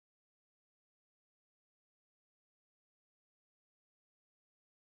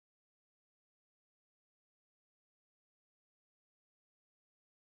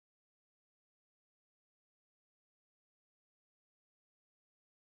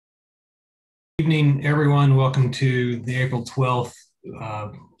Evening, everyone. Welcome to the April 12th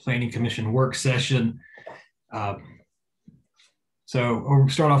Planning Commission work session. So we'll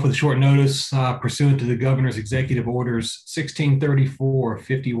start off with a short notice pursuant to the governor's executive orders 1634,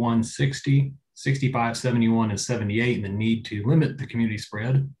 5160, 6571, and 78, and the need to limit the community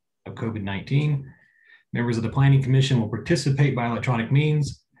spread of COVID-19. Members of the Planning Commission will participate by electronic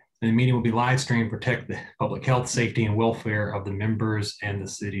means, and the meeting will be live streamed to protect the public health, safety, and welfare of the members and the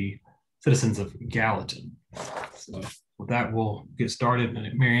citizens of Gallatin. So with that, we'll get started.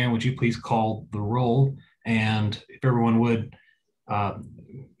 Mary Ann, would you please call the roll? And if everyone would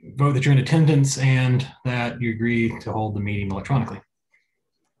vote that you're in attendance and that you agree to hold the meeting electronically.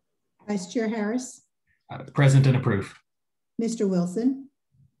 Vice Chair Harris. Present and approve. Mr. Wilson.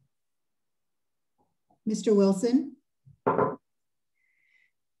 Mr. Wilson.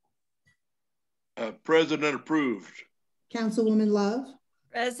 Present and approved. Councilwoman Love.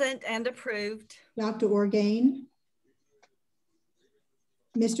 Present and approved. Dr. Orgain.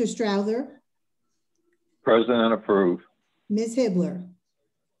 Mr. Strouser. Present and approved. Ms. Hibbler.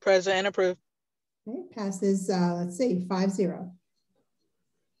 Present and approved. Okay, passes, let's see, 5-0.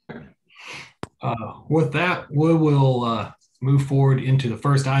 With that, we will move forward into the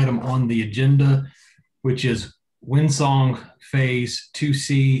first item on the agenda, which is Windsong Phase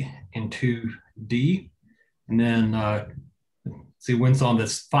 2C and 2D. And then see Windsong,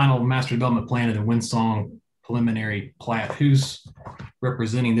 this final master development plan, and then Windsong preliminary plat. Who's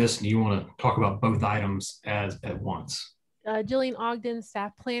representing this? And you want to talk about both items at once? Jillian Ogden,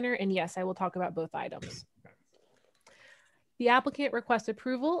 staff planner, and yes, I will talk about both items. The applicant requests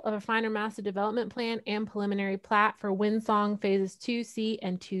approval of a final master development plan and preliminary plat for Windsong phases 2C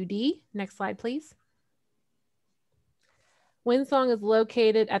and 2D. Next slide, please. Windsong is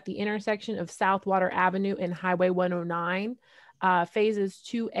located at the intersection of Southwater Avenue and Highway 109. Phases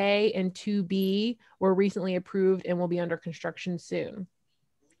 2A and 2B were recently approved and will be under construction soon.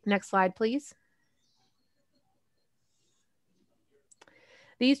 Next slide, please.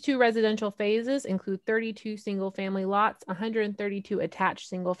 These two residential phases include 32 single-family lots, 132 attached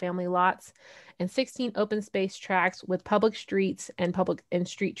single-family lots, and 16 open space tracts with public streets and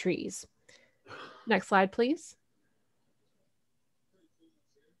street trees. Next slide, please.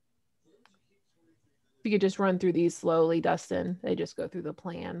 If you could just run through these slowly, Dustin. They just go through the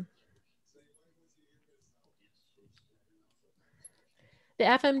plan. The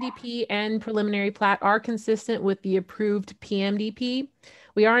FMDP and preliminary plat are consistent with the approved PMDP.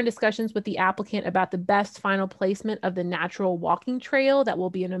 We are in discussions with the applicant about the best final placement of the natural walking trail that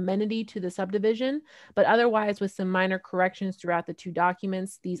will be an amenity to the subdivision, but otherwise with some minor corrections throughout the two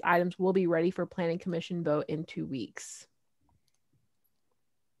documents, these items will be ready for Planning Commission vote in 2 weeks.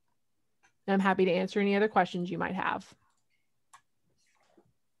 I'm happy to answer any other questions you might have.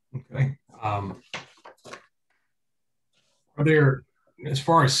 Okay. Are there, as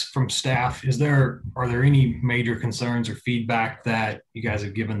far as from staff, are there any major concerns or feedback that you guys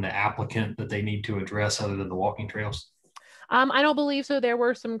have given the applicant that they need to address other than the walking trails? I don't believe so. There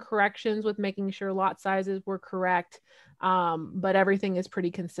were some corrections with making sure lot sizes were correct, but everything is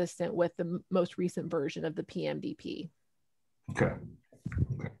pretty consistent with the most recent version of the PMDP. Okay.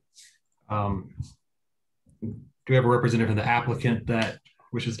 Okay. Do we have a representative of the applicant that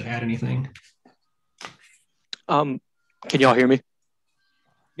wishes to add anything? Can y'all hear me?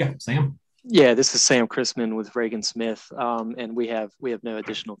 Yeah, Sam. Yeah, this is Sam Chrisman with Reagan Smith, and we have no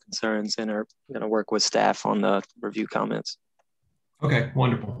additional concerns and are going to work with staff on the review comments. Okay,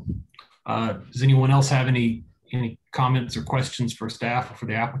 wonderful. Does anyone else have any comments or questions for staff or for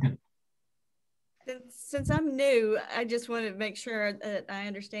the applicant? Since I'm new, I just want to make sure that I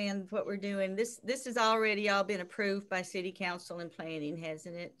understand what we're doing. This has already all been approved by City Council and Planning,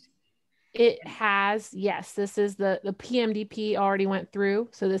 hasn't it? It has, yes. This is the PMDP already went through.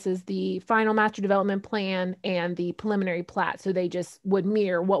 So this is the final master development plan and the preliminary plat. So they just would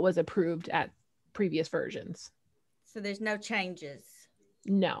mirror what was approved at previous versions. So there's no changes?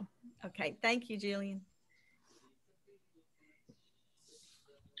 No. Okay, thank you, Jillian.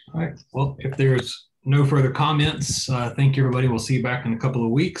 All right, well, if there's no further comments, thank you, everybody. We'll see you back in a couple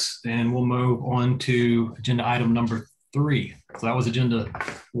of weeks, and we'll move on to agenda item number 3. So that was agenda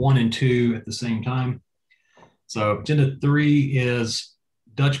 1 and 2 at the same time. So agenda 3 is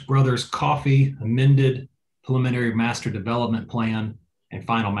Dutch Brothers Coffee amended preliminary master development plan and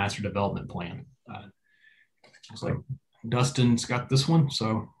final master development plan. Looks like Dustin's got this one,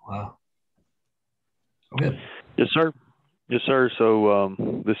 so go ahead. Yes, sir. Yes, sir. So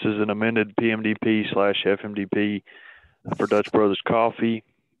this is an amended PMDP/FMDP for Dutch Brothers Coffee.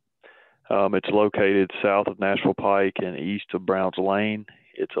 It's located south of Nashville Pike and east of Browns Lane.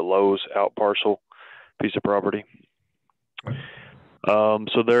 It's a Lowe's out parcel piece of property.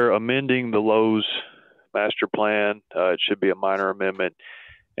 So they're amending the Lowe's master plan. It should be a minor amendment,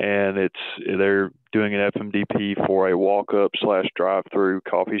 and they're doing an FMDP for a walk-up / drive-through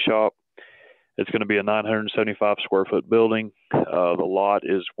coffee shop. It's going to be a 975 square foot building. The lot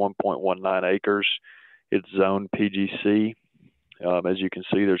is 1.19 acres. It's zoned PGC. As you can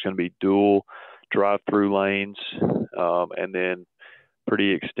see, there's going to be dual drive-through lanes, and then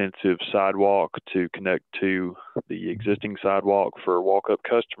pretty extensive sidewalk to connect to the existing sidewalk for walk-up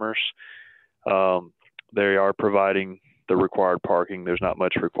customers. They are providing the required parking. There's not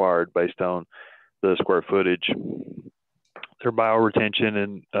much required based on the square footage. Their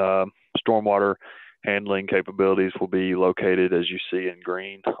bioretention and stormwater handling capabilities will be located, as you see in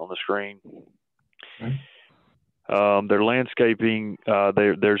green on the screen. Okay. Their landscaping,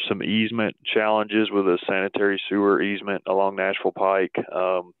 there's some easement challenges with a sanitary sewer easement along Nashville Pike.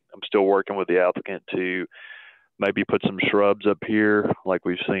 I'm still working with the applicant to maybe put some shrubs up here like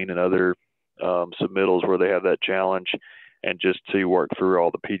we've seen in other submittals where they have that challenge, and just to work through all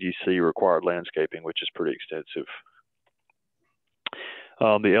the PGC required landscaping, which is pretty extensive.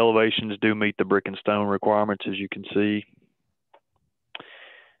 The elevations do meet the brick and stone requirements, as you can see.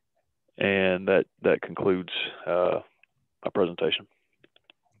 And that concludes my presentation.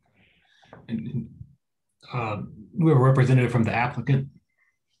 And, we have a representative from the applicant.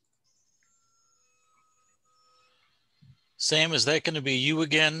 Sam, is that going to be you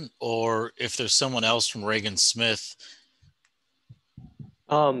again, or if there's someone else from Reagan Smith?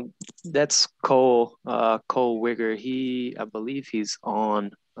 That's Cole Wigger. I believe he's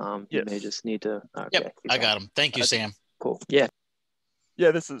on. He Yes. may just need to. Okay, Yep, I got him. Thank you, Sam. Cool. Yeah.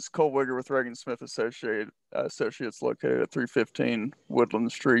 Yeah, this is Cole Wigger with Reagan Smith Associates located at 315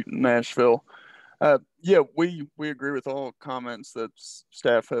 Woodland Street in Nashville. Yeah, we agree with all comments that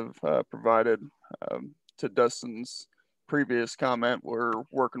staff have provided. To Dustin's previous comment, we're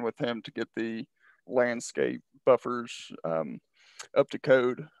working with him to get the landscape buffers up to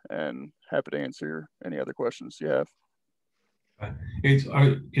code, and happy to answer any other questions you have. Is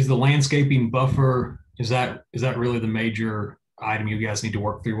the landscaping buffer, is that really the major item you guys need to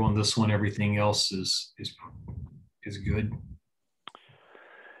work through on this one? Everything else is good?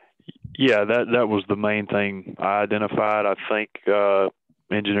 Yeah, that was the main thing I identified. I think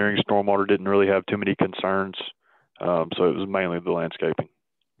engineering stormwater didn't really have too many concerns, so it was mainly the landscaping.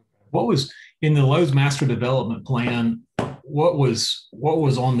 What was in the Lowe's master development plan? What was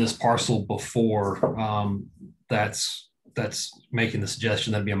on this parcel before that's making the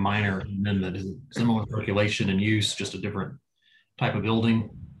suggestion that'd be a minor amendment? Is it similar circulation and use, just a different type of building?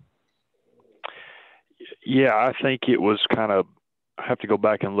 Yeah, I think it was kind of, I have to go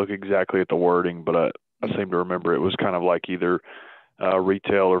back and look exactly at the wording, but I seem to remember it was kind of like either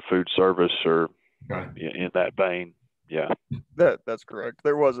retail or food service, or in that vein. Yeah, that's correct.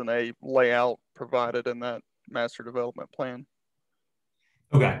 There wasn't a layout provided in that master development plan.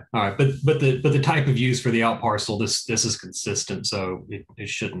 Okay, all right, but the type of use for the out parcel, this is consistent, so it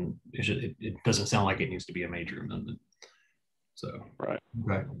doesn't sound like it needs to be a major amendment. So right.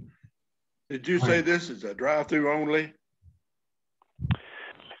 Okay. Did you say this is a drive-through only?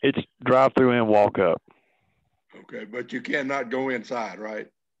 It's drive-through and walk up. Okay, but you cannot go inside, right?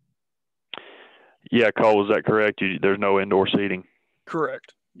 Yeah, Cole, is that correct? There's no indoor seating?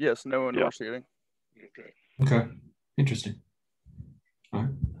 Correct. Yes, no indoor seating. Okay, interesting. All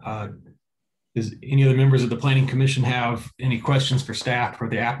right. Does any of the members of the Planning Commission have any questions for staff or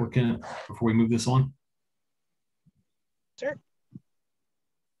the applicant before we move this on? Sure.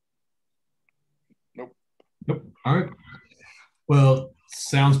 Nope. All right. Well,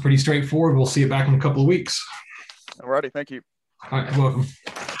 sounds pretty straightforward. We'll see it back in a couple of weeks. All righty. Thank you. All right. Welcome.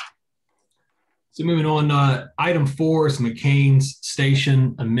 So moving on, item 4 is McCain's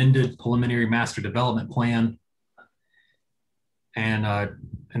Station amended preliminary master development plan. And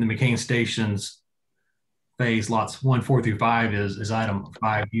the McCain Station's phase lots 1, 4 through 5 is item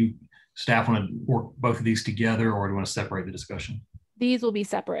 5. You staff want to work both of these together, or do you want to separate the discussion? These will be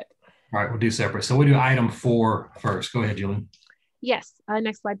separate. All right, we'll do separate. So we'll do item 4 first. Go ahead, Julian. Yes.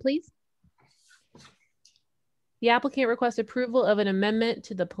 Next slide, please. The applicant requests approval of an amendment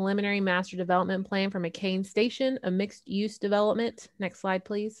to the preliminary master development plan for McCain Station, a mixed-use development. Next slide,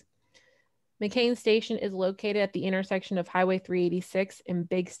 please. McCain Station is located at the intersection of Highway 386 and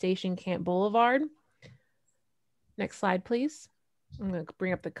Big Station Camp Boulevard. Next slide, please. I'm going to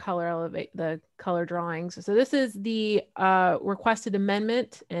bring up the color drawings. So this is the requested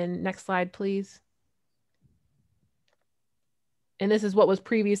amendment. And next slide, please. And this is what was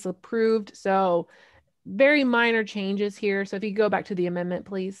previously approved. So very minor changes here. So if you go back to the amendment,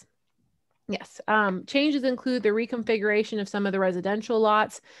 please. Yes, changes include the reconfiguration of some of the residential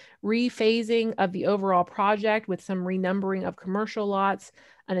lots, rephasing of the overall project with some renumbering of commercial lots,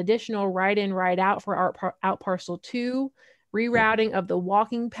 an additional right-in, right-out for out parcel 2, rerouting of the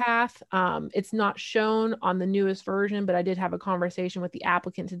walking path. It's not shown on the newest version, but I did have a conversation with the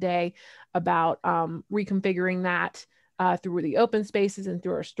applicant today about reconfiguring that through the open spaces and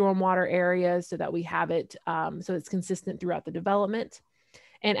through our stormwater areas so that we have it so it's consistent throughout the development,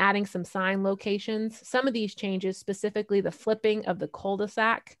 and adding some sign locations. Some of these changes, specifically the flipping of the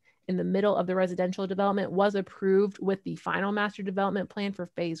cul-de-sac in the middle of the residential development, was approved with the final master development plan for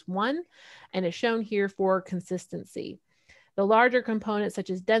phase 1 and is shown here for consistency. The larger components such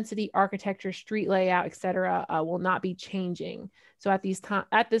as density, architecture, street layout, etc., will not be changing. So at this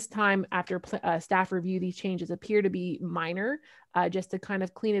time, after staff review, these changes appear to be minor, just to kind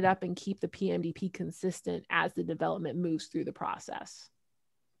of clean it up and keep the PMDP consistent as the development moves through the process.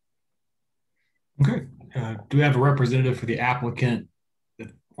 Okay. Do we have a representative for the applicant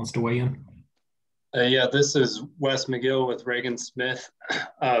that wants to weigh in? Yeah, this is Wes McGill with Reagan Smith.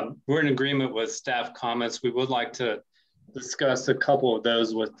 We're in agreement with staff comments. We would like to discuss a couple of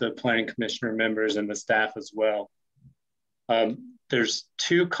those with the planning commissioner members and the staff as well. There's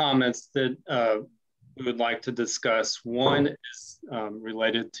 2 comments that we would like to discuss. One is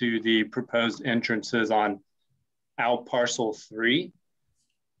related to the proposed entrances on out parcel 3.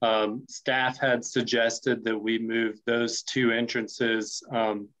 Staff had suggested that we move those 2 entrances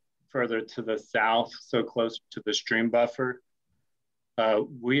further to the south, so closer to the stream buffer.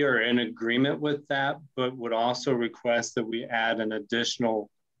 We are in agreement with that, but would also request that we add an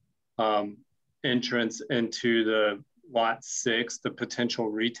additional entrance into the lot 6, the potential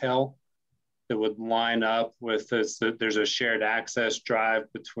retail that would line up with this. There's a shared access drive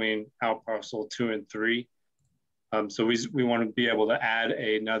between out parcel 2 and 3. So we want to be able to add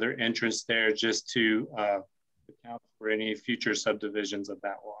another entrance there just to account for any future subdivisions of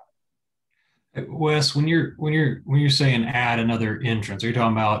that lot. Wes, when you're saying add another entrance, are you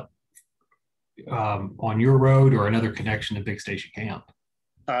talking about on your road or another connection to Big Station Camp?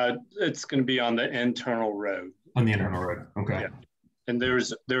 It's going to be on the internal road. On the internal road, okay. Yeah. And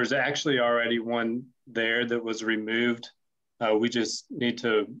there's actually already one there that was removed. We just need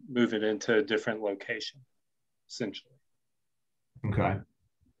to move it into a different location, essentially. Okay.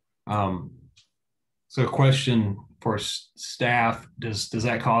 So a question for staff, does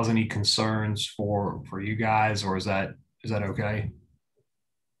that cause any concerns for you guys, or is that okay?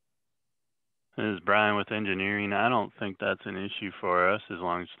 This is Brian with engineering. I don't think that's an issue for us. As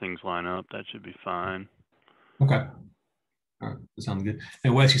long as things line up, that should be fine. Okay. All right, that sounds good.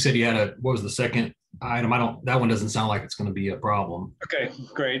 And Wes, you said you had what was the second item? That one doesn't sound like it's going to be a problem. Okay,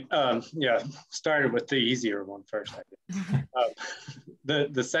 great. Yeah, started with the easier one first.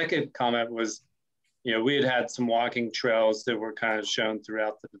 The second comment was, we had some walking trails that were kind of shown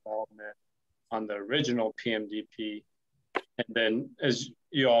throughout the development on the original PMDP. And then as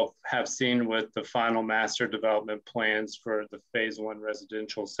you all have seen with the final master development plans for the phase 1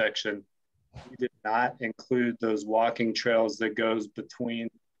 residential section, we did not include those walking trails that goes between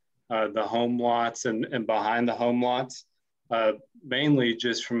the home lots and behind the home lots, mainly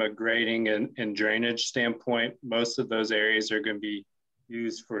just from a grading and drainage standpoint. Most of those areas are going to be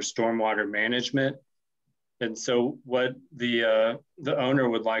used for stormwater management. And so what the owner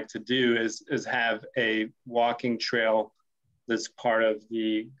would like to do is have a walking trail that's part of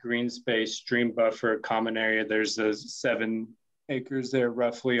the green space stream buffer common area. There's 7 acres there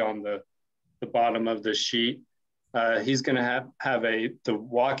roughly on the bottom of the sheet. He's going to have the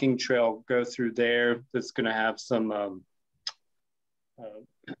walking trail go through there. That's going to have some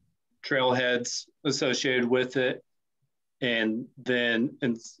trailheads associated with it. And then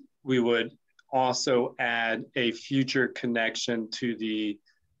we would also add a future connection to the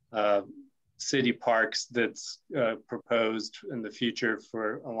city parks that's proposed in the future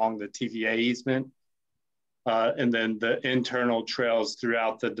along the TVA easement. And then the internal trails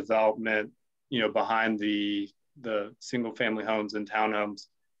throughout the development, behind the single family homes and townhomes,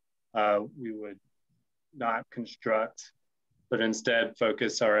 we would not construct, but instead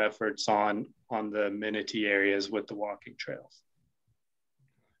focus our efforts on the amenity areas with the walking trails.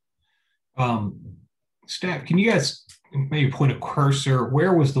 Staff, can you guys maybe point a cursor?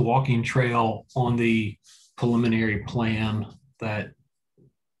 Where was the walking trail on the preliminary plan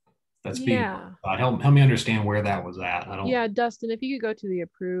that's being, help me understand where that was at. Yeah, Dustin, if you could go to the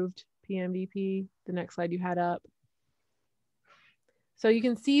approved PMDP, the next slide you had up. So you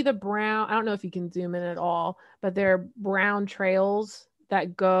can see the brown, I don't know if you can zoom in at all, but there are brown trails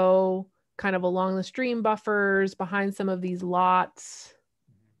that go kind of along the stream buffers behind some of these lots.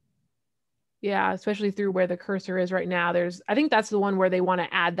 Yeah, especially through where the cursor is right now. I think that's the one where they want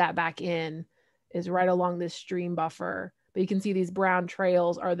to add that back in, is right along this stream buffer. But you can see these brown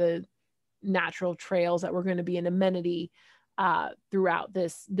trails are the natural trails that were going to be an amenity throughout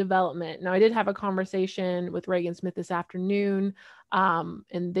this development. Now, I did have a conversation with Reagan Smith this afternoon,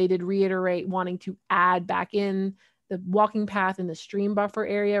 and they did reiterate wanting to add back in the walking path in the stream buffer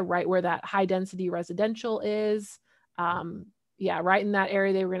area, right where that high density residential is. Yeah, right in that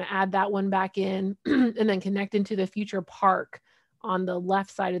area, they were going to add that one back in and then connect into the future park on the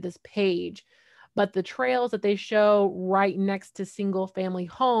left side of this page. But the trails that they show right next to single family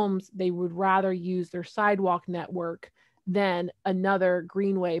homes, they would rather use their sidewalk network than another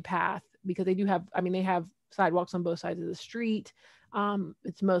greenway path, because they do have, I mean, they have sidewalks on both sides of the street.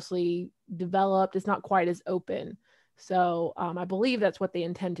 It's mostly developed. It's not quite as open. So I believe that's what they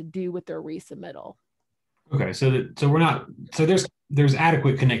intend to do with their resubmittal. Okay, so there's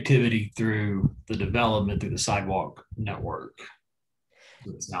adequate connectivity through the development through the sidewalk network.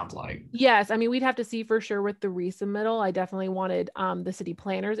 It sounds like. Yes, I mean, we'd have to see for sure with the resubmittal. I definitely wanted the city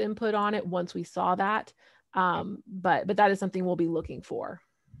planner's input on it once we saw that, but that is something we'll be looking for.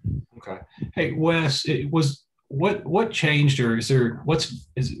 Okay. Hey, Wes, what changed, or is there what's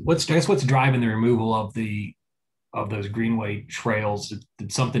driving the removal of those greenway trails?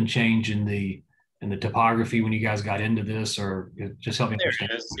 Did something change in the topography when you guys got into this, or just help me understand?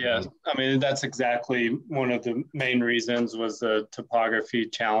 There it is, yeah. I mean, that's exactly one of the main reasons, was the topography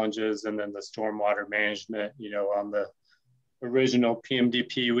challenges and then the stormwater management. You know, on the original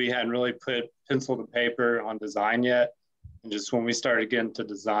PMDP, we hadn't really put pencil to paper on design yet. And just when we started getting to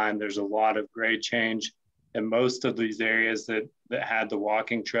design, there's a lot of grade change. And most of these areas that had the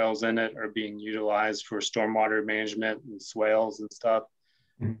walking trails in it are being utilized for stormwater management and swales and stuff.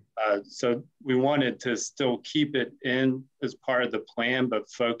 So we wanted to still keep it in as part of the plan, but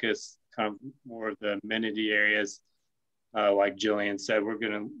focus kind of more of the amenity areas. Like Jillian said, we're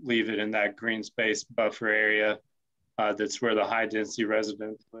going to leave it in that green space buffer area. That's where the high density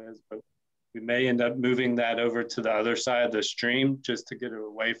residential is, but we may end up moving that over to the other side of the stream just to get it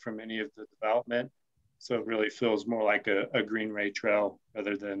away from any of the development. So it really feels more like a greenway trail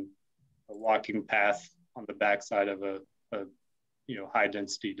rather than a walking path on the backside of a high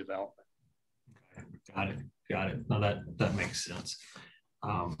density development. Got it. No, that makes sense.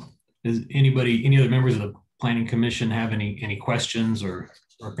 Does any other members of the Planning Commission have any questions or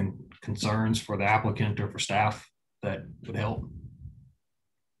concerns for the applicant or for staff that would help?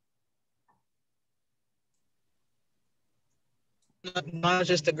 Not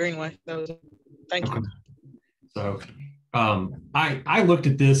just the greenway. Thank you. So I looked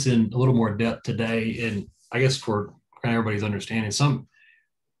at this in a little more depth today, and I guess for kind of everybody's understanding,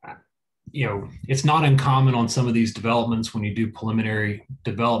 it's not uncommon on some of these developments when you do preliminary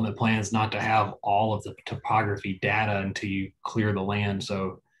development plans not to have all of the topography data until you clear the land.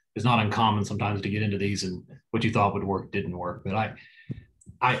 So it's not uncommon sometimes to get into these and what you thought would work didn't work. But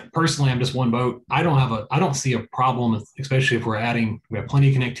I personally, I'm just one vote. I don't see a problem, especially if we have plenty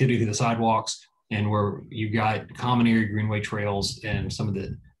of connectivity to the sidewalks and where you've got common area greenway trails and some of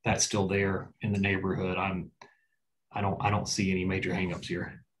that's still there in the neighborhood. I don't see any major hangups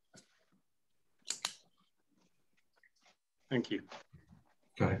here. Thank you.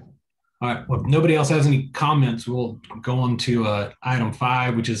 Okay. All right. Well, if nobody else has any comments, we'll go on to item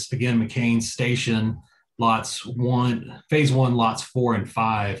 5, which is again McCain Station, phase 1, lots 4 and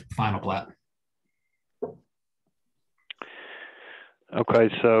 5, final plat. Okay,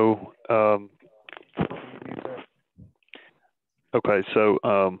 so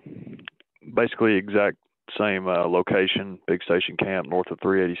basically exact same location, Big Station Camp, north of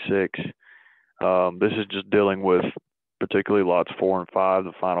 386. This is just dealing with particularly lots 4 and 5,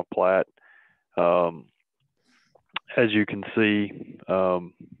 the final plat. As you can see,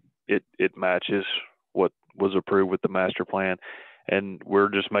 it matches what was approved with the master plan, and we're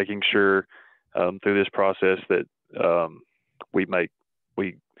just making sure through this process that we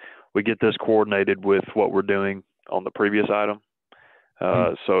get this coordinated with what we're doing on the previous item.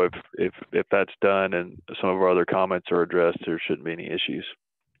 So if that's done and some of our other comments are addressed, there shouldn't be any issues.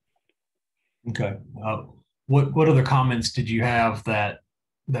 Okay. What other comments did you have that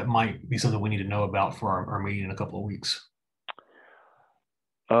might be something we need to know about for our meeting in a couple of weeks?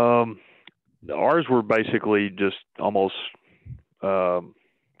 Ours were basically just almost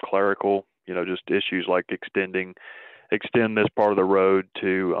clerical, just issues like extend this part of the road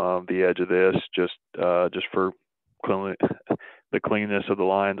to the edge of this, just for the cleanness of the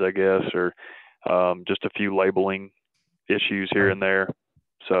lines, I guess, or just a few labeling issues here and there.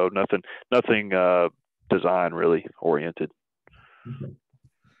 So nothing design really oriented. Okay.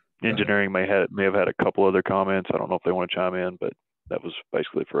 Engineering may have had a couple other comments. I don't know if they want to chime in, but that was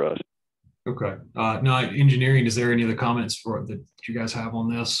basically for us. Okay. No, engineering, is there any other comments that you guys have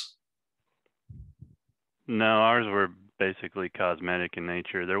on this? No, ours were basically cosmetic in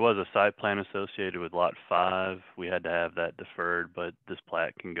nature. There was a site plan associated with lot 5. We had to have that deferred, but this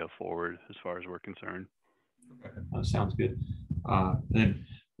plat can go forward as far as we're concerned. Okay. That sounds good. Then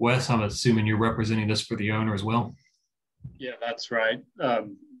Wes, I'm assuming you're representing this for the owner as well? Yeah, that's right.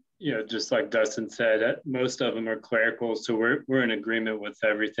 Just like Dustin said, most of them are clerical, so we're in agreement with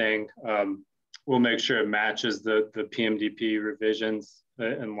everything. We'll make sure it matches the PMDP revisions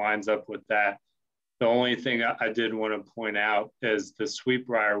and lines up with that. The only thing I did want to point out is the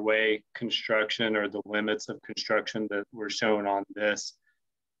Sweetbriar Way construction, or the limits of construction that were shown on this,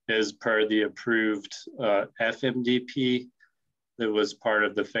 is per the approved FMDP that was part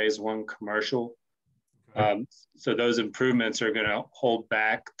of the phase 1 commercial. So those improvements are going to hold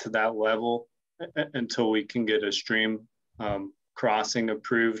back to that level until we can get a stream crossing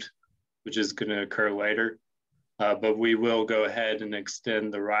approved, which is going to occur later. But we will go ahead and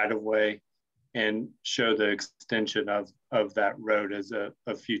extend the right of way and show the extension of that road as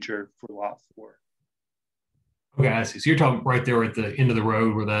a future for lot 4. Okay, I see. So you're talking right there at the end of the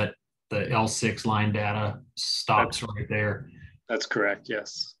road where the L6 line data stops right there. That's correct.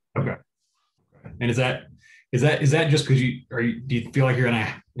 Yes. Okay. And is that just because do you feel like you're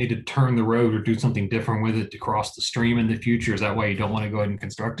gonna need to turn the road or do something different with it to cross the stream in the future? Is that why you don't want to go ahead and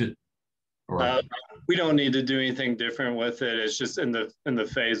construct it? Or we don't need to do anything different with it. It's just in the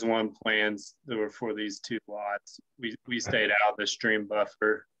phase 1 plans that were for these 2 lots, we stayed out of the stream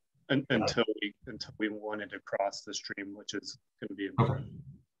buffer until we wanted to cross the stream, which is going to be important.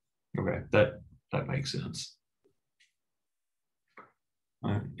 Okay, that makes sense.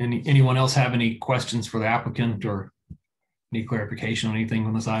 Anyone else have any questions for the applicant or any clarification on anything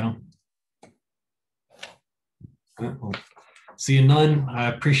on this item? Well, seeing none, I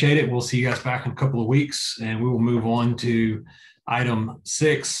appreciate it. We'll see you guys back in a couple of weeks, and we will move on to item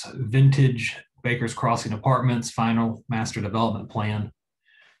 6, Vintage Baker's Crossing Apartments Final Master Development Plan.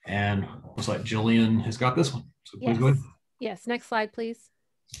 And looks like Jillian has got this one. So please go ahead. Yes, next slide, please.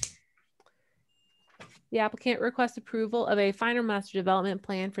 The applicant requests approval of a final master development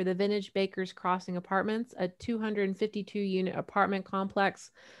plan for the Vintage Baker's Crossing Apartments, a 252-unit apartment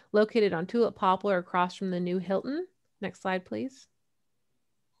complex located on Tulip Poplar across from the new Hilton. Next slide, please.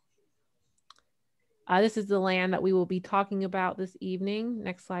 This is the land that we will be talking about this evening.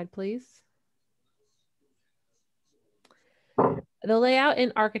 Next slide, please. The layout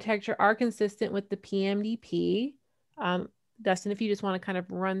and architecture are consistent with the PMDP. Dustin, if you just want to kind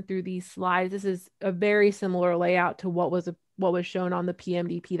of run through these slides, this is a very similar layout to what was shown on the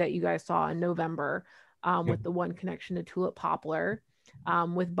PMDP that you guys saw in November, with the one connection to Tulip Poplar,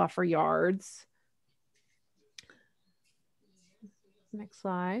 with buffer yards. Next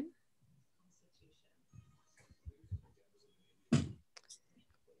slide.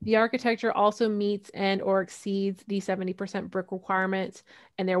 The architecture also meets and or exceeds the 70% brick requirement,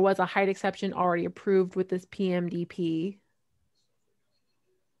 and there was a height exception already approved with this PMDP.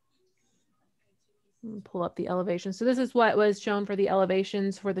 Pull up the elevation. So this is what was shown for the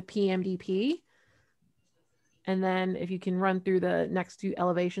elevations for the PMDP. And then if you can run through the next 2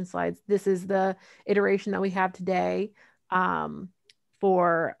 elevation slides, this is the iteration that we have today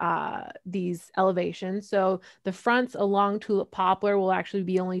for these elevations. So the fronts along Tulip Poplar will actually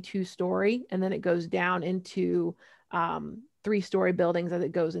be only 2-story, and then it goes down into 3-story buildings as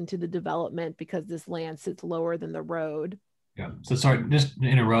it goes into the development, because this land sits lower than the road. Yeah. So sorry, just to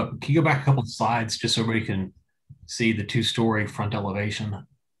interrupt. Can you go back a couple of slides just so everybody can see the 2-story front elevation?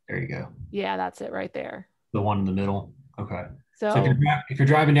 There you go. Yeah, that's it right there. The one in the middle. Okay. So if you're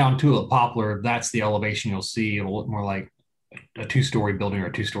driving down Tulip Poplar, that's the elevation you'll see. It'll look more like a 2-story building or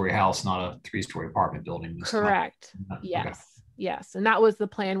a 2-story house, not a 3-story apartment building. Correct. Yes. Okay. Yes. And that was the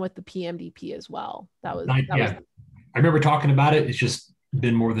plan with the PMDP as well. I remember talking about it. It's just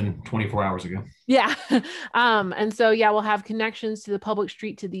been more than 24 hours ago. Yeah. And so, yeah, we'll have connections to the public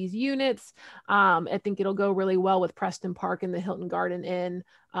street to these units. I think it'll go really well with Preston Park and the Hilton Garden Inn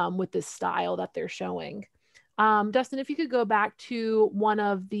with this style that they're showing. Dustin, if you could go back to one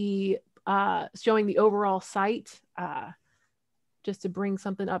of the showing the overall site, just to bring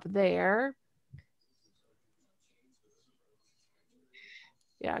something up there.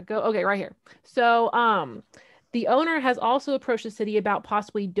 Yeah, go. Okay, right here. So the owner has also approached the city about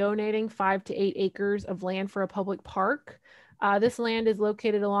possibly donating 5 to 8 acres of land for a public park. This land is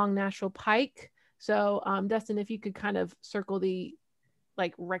located along Nashville Pike. So Dustin, if you could kind of circle the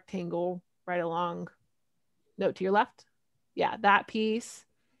like rectangle right along, no, to your left. Yeah, that piece.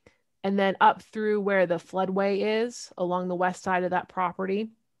 And then up through where the floodway is along the west side of that property.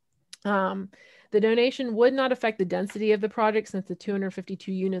 The donation would not affect the density of the project since the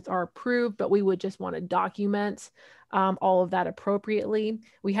 252 units are approved, but we would just want to document all of that appropriately.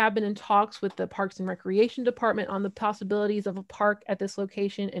 We have been in talks with the Parks and Recreation Department on the possibilities of a park at this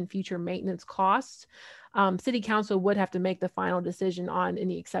location and future maintenance costs. City Council would have to make the final decision on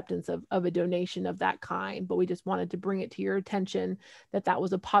any acceptance of a donation of that kind, but we just wanted to bring it to your attention that that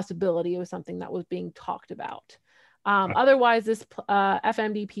was a possibility. It was something that was being talked about. Otherwise, this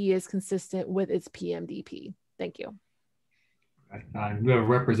FMDP is consistent with its PMDP. Thank you. We have a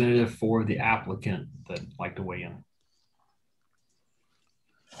representative for the applicant that'd like to weigh in.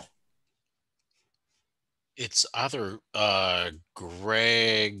 It's either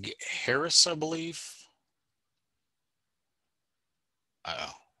Greg Harris, I believe.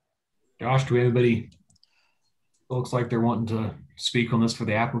 Josh, do we have anybody looks like they're wanting to speak on this for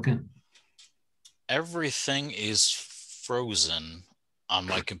the applicant? Everything is frozen on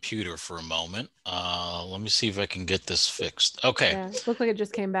my computer for a moment. Let me see if I can get this fixed. Okay. Yeah, looks like it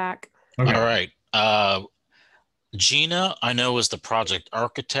just came back. Okay. All right. Gina, I know, is the project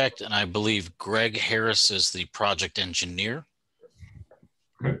architect, and I believe Greg Harris is the project engineer.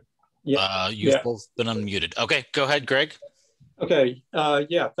 Okay. You've both been unmuted. Okay, go ahead, Greg. Okay.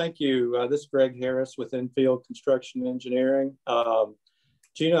 Yeah, thank you. This is Greg Harris with Infield Construction Engineering.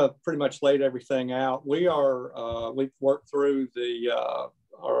 Gina pretty much laid everything out. We've worked through the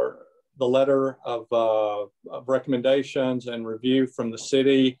letter of recommendations and review from the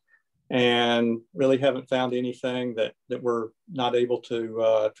city, and really haven't found anything that we're not able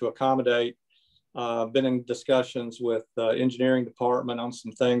to accommodate. Been in discussions with the engineering department on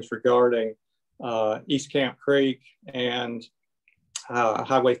some things regarding East Camp Creek and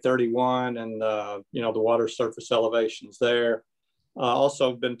Highway 31 and the water surface elevations there.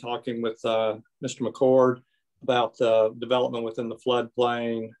 Also been talking with Mr. McCord about development within the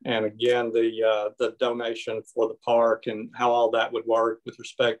floodplain, and again the donation for the park and how all that would work with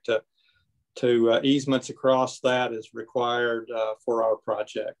respect to easements across that is required for our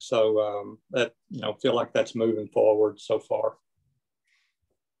project. So that feel like that's moving forward so far.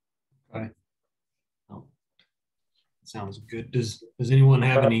 Okay. Oh, sounds good. Does anyone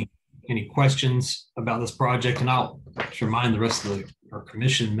have any questions about this project? And I'll just remind the rest of our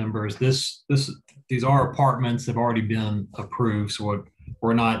commission members, these are apartments that have already been approved. So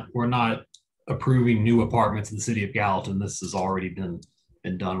we're not approving new apartments in the city of Gallatin. This has already been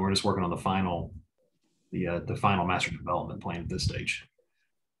done. We're just working on the final master development plan at this stage.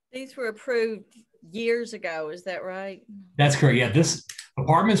 These were approved years ago, is that right? That's correct. Yeah,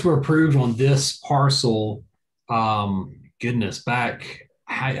 apartments were approved on this parcel. Goodness, back.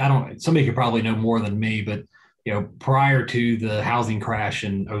 Somebody could probably know more than me, but prior to the housing crash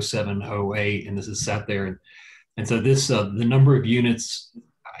in 07, 08, and this is sat there. And so this, the number of units,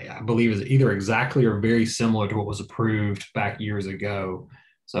 I believe, is either exactly or very similar to what was approved back years ago.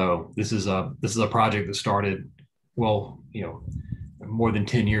 So this is a project that started, well, more than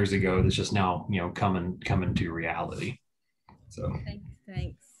 10 years ago. That's just now, coming to reality. So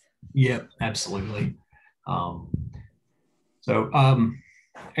thanks. Yeah, absolutely.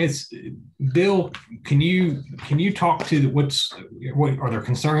 It's Bill, can you talk to what are there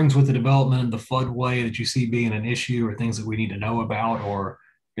concerns with the development of the floodway that you see being an issue, or things that we need to know about, or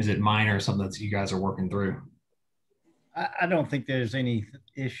is it minor, something that you guys are working through? I don't think there's any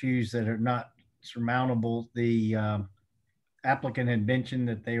issues that are not surmountable. The applicant had mentioned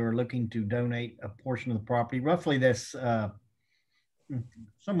that they were looking to donate a portion of the property, roughly this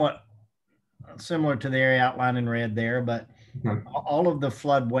somewhat similar to the area outlined in red there, but all of the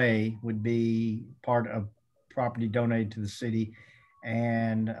floodway would be part of property donated to the city,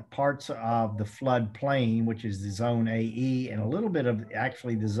 and parts of the floodplain, which is the zone AE, and a little bit of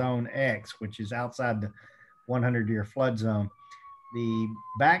actually the zone X, which is outside the 100-year flood zone. The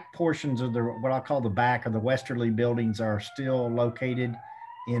back portions of what I'll call the back of the westerly buildings are still located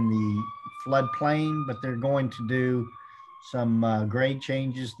in the floodplain, but they're going to do some grade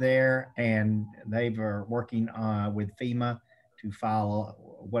changes there, and they are working with FEMA to file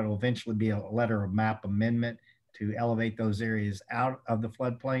what will eventually be a letter of map amendment to elevate those areas out of the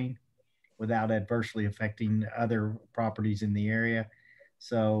floodplain without adversely affecting other properties in the area.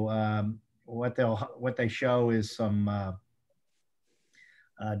 So what they show is some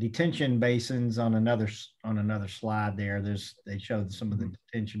detention basins on another slide there. They show some of the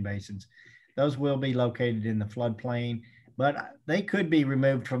detention basins. Those will be located in the floodplain, but they could be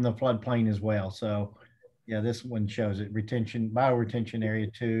removed from the floodplain as well. So Yeah, this one shows it, bioretention area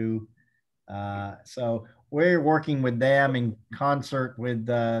 2. So we're working with them in concert with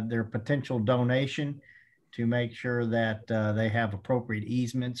their potential donation to make sure that they have appropriate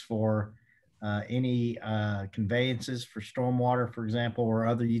easements for any conveyances for stormwater, for example, or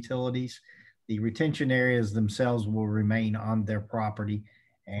other utilities. The retention areas themselves will remain on their property,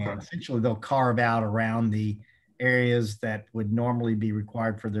 and essentially they'll carve out around the areas that would normally be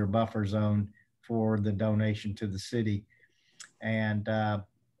required for their buffer zone for the donation to the city. And of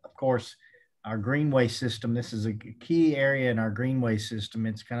course, our greenway system, this is a key area in our greenway system.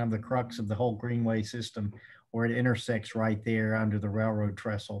 It's kind of the crux of the whole greenway system, where it intersects right there under the railroad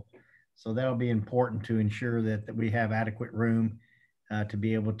trestle. So that'll be important to ensure that we have adequate room to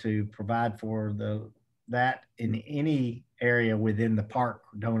be able to provide for that in any area within the park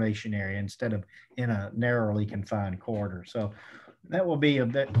donation area instead of in a narrowly confined corridor. So that will be a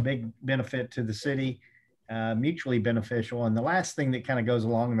big benefit to the city, mutually beneficial. And the last thing that kind of goes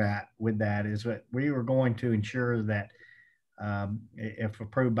along with that is that we were going to ensure that if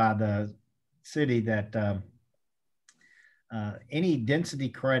approved by the city, that any density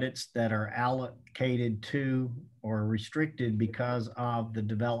credits that are allocated to or restricted because of the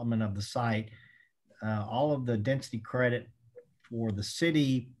development of the site, all of the density credit for the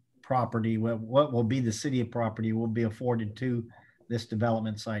city property, what will be the city property, will be afforded to this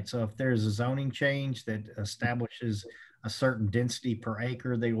development site. So if there's a zoning change that establishes a certain density per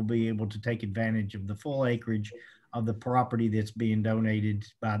acre, they will be able to take advantage of the full acreage of the property that's being donated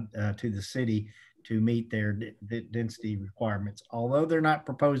to the city to meet their density requirements. Although they're not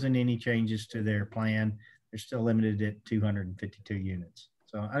proposing any changes to their plan, they're still limited at 252 units.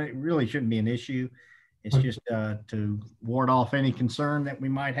 So it really shouldn't be an issue. It's just to ward off any concern that we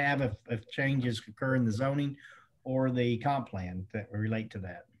might have if changes occur in the zoning or the comp plan that relate to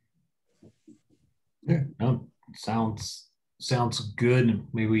that. Yeah, no, sounds good.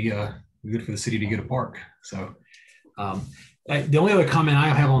 Maybe good for the city to get a park. So the only other comment I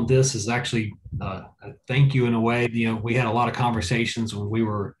have on this is actually a thank you in a way. We had a lot of conversations when we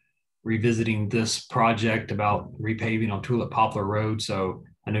were revisiting this project about repaving on Tulip Poplar Road. So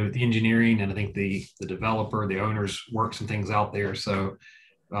I know the engineering and I think the developer, the owners worked some things out there. So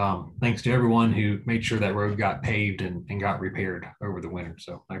thanks to everyone who made sure that road got paved and got repaired over the winter.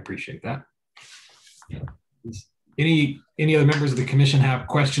 So I appreciate that. Any other members of the commission have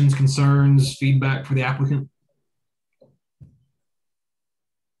questions, concerns, feedback for the applicant?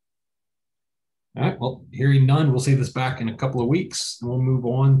 All right, well, hearing none, we'll see this back in a couple of weeks and we'll move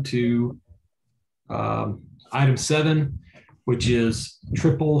on to item 7, which is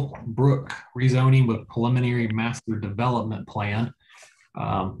Triple Brook rezoning with preliminary master development plan.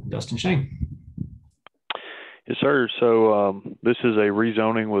 Dustin Shane. Yes, sir. So this is a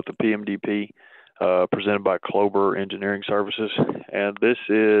rezoning with the PMDP presented by Clover Engineering Services. And this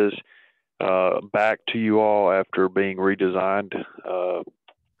is back to you all after being redesigned.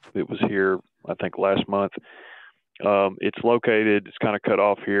 It was here, I think, last month. It's located, it's kind of cut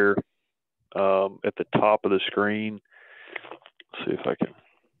off here at the top of the screen. Let's see if I can.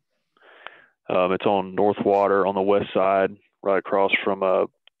 It's on North Water on the west side, right across from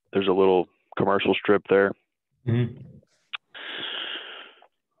there's a little commercial strip there. Mm-hmm.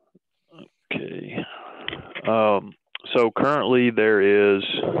 Okay. So currently there is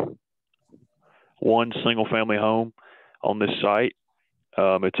one single family home on this site.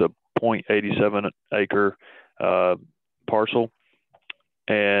 It's a 0.87 acre parcel,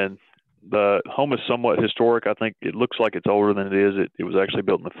 and the home is somewhat historic. I think it looks like it's older than it is. It was actually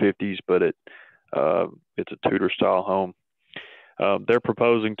built in the 50s, but it's a Tudor style home. They're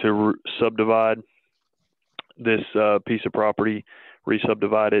proposing to subdivide this piece of property,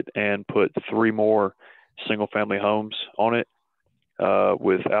 re-subdivide it, and put 3 more single family homes on it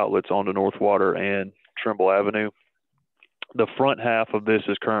with outlets onto North Water and Trimble Avenue. The front half of this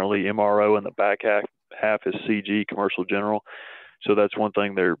is currently MRO and the back half is CG, Commercial General. So that's one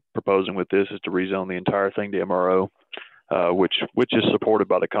thing they're proposing with this, is to rezone the entire thing to MRO, which is supported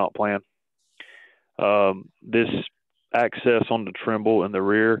by the comp plan. This access onto Trimble in the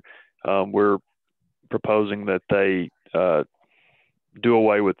rear, we're proposing that they do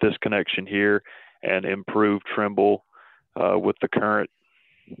away with this connection here and improve Trimble with the current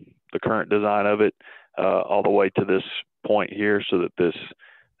design of it all the way to this point here, so that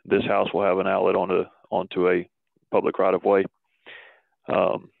this house will have an outlet onto a public right of way.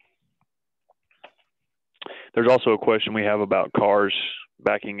 There's also a question we have about cars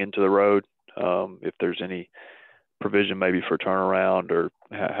backing into the road, if there's any provision maybe for turnaround or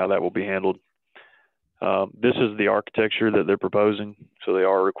how that will be handled. This is the architecture that they're proposing, so they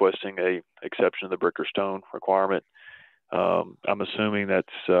are requesting a exception to the brick or stone requirement. I'm assuming that's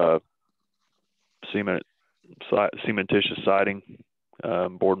cementitious siding,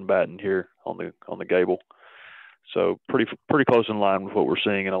 board and batten here on the gable. So pretty close in line with what we're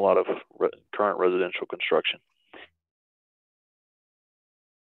seeing in a lot of current residential construction.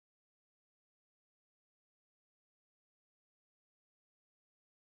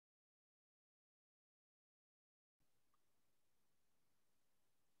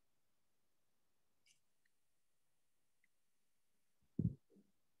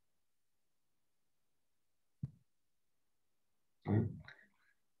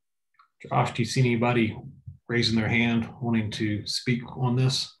 Josh, do you see anybody raising their hand wanting to speak on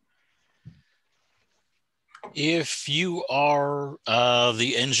this? If you are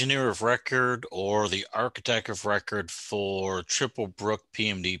the engineer of record or the architect of record for Triple Brook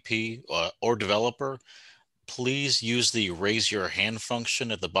PMDP or developer, please use the raise your hand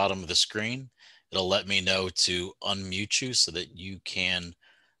function at the bottom of the screen. It'll let me know to unmute you so that you can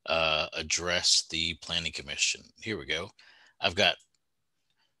address the Planning Commission. Here we go. I've got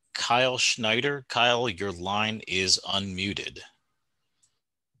Kyle Schneider. Kyle, your line is unmuted.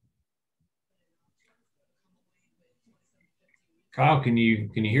 Kyle, can you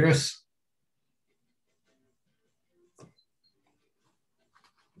hear us?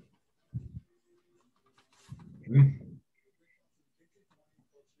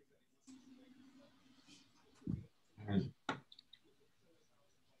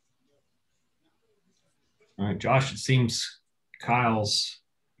 All right, Josh, it seems Kyle's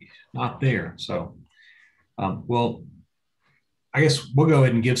not there. So, well, I guess we'll go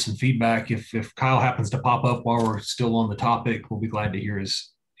ahead and give some feedback. If Kyle happens to pop up while we're still on the topic, we'll be glad to hear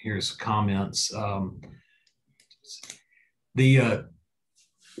his comments.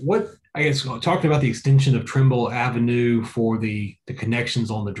 What I guess talking about the extension of Trimble Avenue for the connections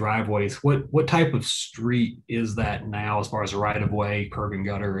on the driveways, what type of street is that now as far as a right of way, curb and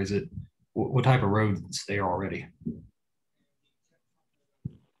gutter? Is it what type of road is there already?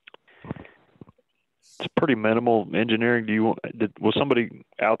 It's pretty minimal engineering. Was somebody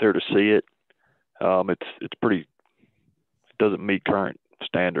out there to see it? It's pretty. It doesn't meet current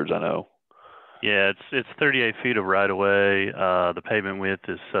standards, I know. Yeah, it's 38 feet of right of way. The pavement width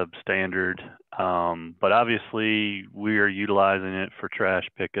is substandard, but obviously we are utilizing it for trash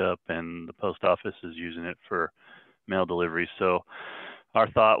pickup, and the post office is using it for mail delivery. So our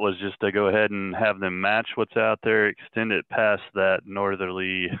thought was just to go ahead and have them match what's out there, extend it past that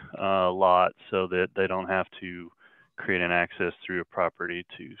northerly lot so that they don't have to create an access through a property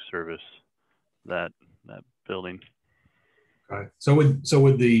to service that building. Okay. So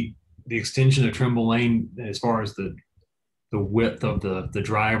would the extension of Trimble Lane, as far as the width of the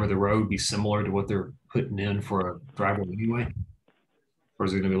drive or the road, be similar to what they're putting in for a driveway anyway? Or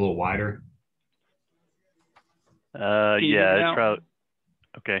is it going to be a little wider? Yeah, it's probably.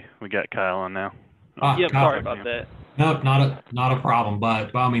 Okay, we got Kyle on now. Yep, sorry about that. No, not a problem,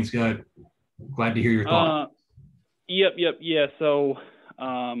 but by all means, good. Glad to hear your thoughts. Yep. Yeah, so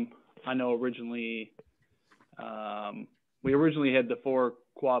I know originally, we originally had the 4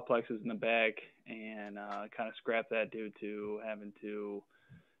 quadplexes in the back and kind of scrapped that due to having to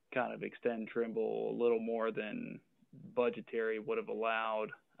kind of extend Trimble a little more than budgetary would have allowed.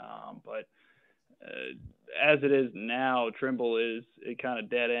 But as it is now, Trimble it kind of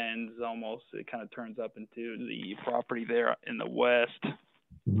dead ends almost. It kind of turns up into the property there in the west.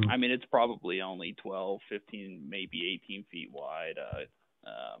 Mm-hmm. I mean, it's probably only 12, 15, maybe 18 feet wide.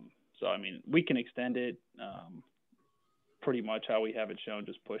 So, I mean, we can extend it pretty much how we have it shown,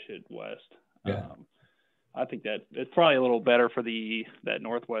 just push it west. Yeah. I think that it's probably a little better for that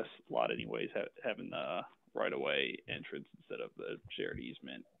northwest lot anyways, having the right-of-way entrance instead of the shared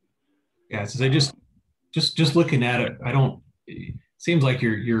easement. Yeah, so they just looking at it, it seems like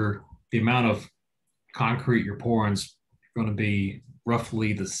the amount of concrete you're pouring is going to be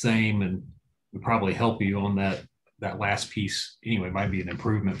roughly the same, and would probably help you on that last piece anyway. It might be an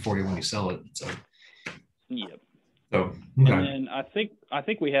improvement for you when you sell it. So yep. So okay. And then I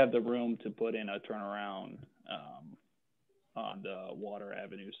think we have the room to put in a turnaround on the Water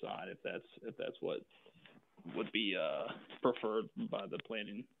Avenue side if that's what would be preferred by the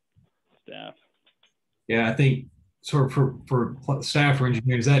planning staff. Yeah, I think sort of for staff or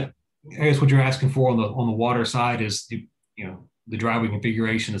engineers, that I guess what you're asking for on the water side is the driveway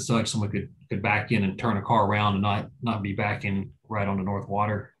configuration as such, someone could back in and turn a car around and not be backing right on the North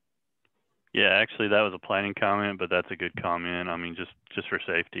Water. Yeah, actually that was a planning comment, but that's a good comment. I mean, just for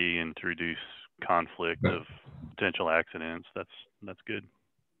safety and to reduce conflict of potential accidents, that's good.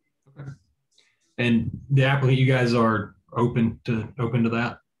 Okay. And the applicant, you guys are open to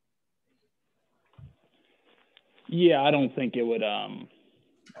that? Yeah, I don't think it would.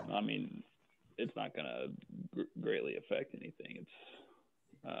 I mean, it's not going to greatly affect anything. It's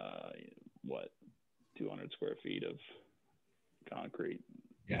what, 200 square feet of concrete.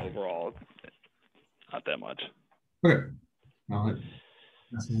 Yeah. Overall, not that much. Okay. And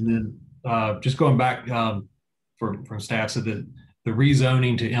then just going back from staff, so the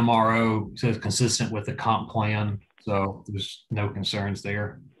rezoning to MRO says consistent with the comp plan, so there's no concerns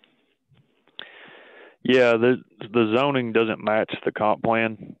there. Yeah, the zoning doesn't match the comp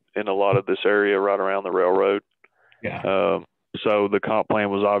plan in a lot of this area right around the railroad. Yeah. So the comp plan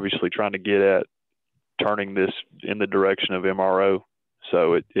was obviously trying to get at turning this in the direction of MRO.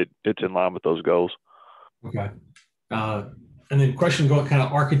 So it's in line with those goals. Okay. And then question going kind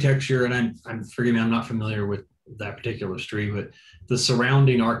of architecture, and I'm forgive me, I'm not familiar with that particular street, but the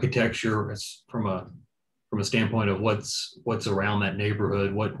surrounding architecture is from a standpoint of what's around that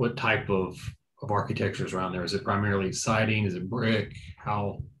neighborhood, what type of architecture is around there? Is it primarily siding? Is it brick?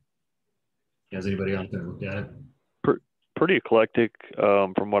 How has anybody out there looked at it? Pretty eclectic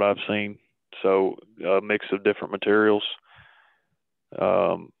from what I've seen. So a mix of different materials.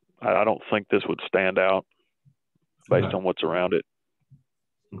 I don't think this would stand out based on what's around it.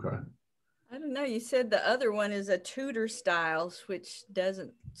 Okay. I don't know. You said the other one is a Tudor styles, which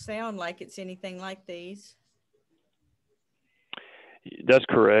doesn't sound like it's anything like these. That's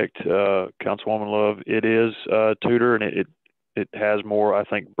correct, Councilwoman Love. It is Tudor, and it has more, I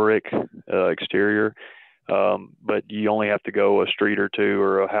think, brick exterior. But you only have to go a street or two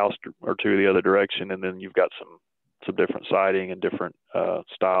or a house or two the other direction, and then you've got some different siding and different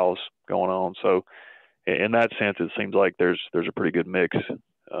styles going on. So in that sense, it seems like there's a pretty good mix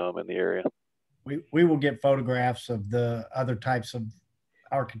in the area. We will get photographs of the other types of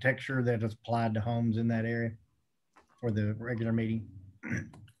architecture that is applied to homes in that area for the regular meeting.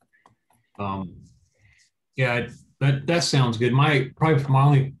 Yeah, that sounds good. My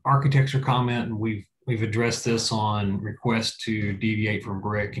only architecture comment, and we've addressed this on request to deviate from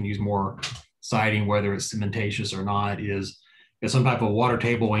brick and use more siding, whether it's cementatious or not, is some type of water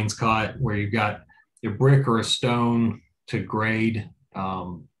table wainscot where you've got a brick or a stone to grade,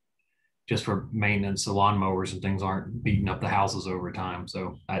 just for maintenance. The lawnmowers and things aren't beating up the houses over time.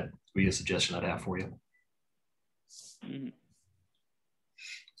 So that'd be a suggestion I'd have for you. Mm-hmm.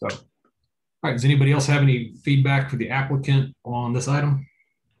 So, all right, does anybody else have any feedback for the applicant on this item?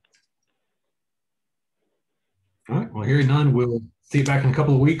 All right, well, hearing none, we'll see you back in a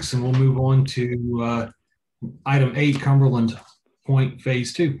couple of weeks and we'll move on to item 8, Cumberland Point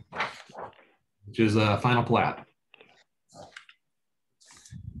Phase 2, which is a final plat.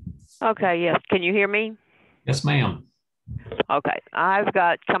 Okay, yes. Can you hear me? Yes, ma'am. Okay, I've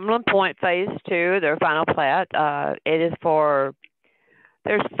got Cumberland Point Phase 2, their final plat. It is for,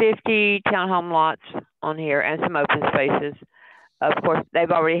 there's 50 townhome lots on here and some open spaces. Of course,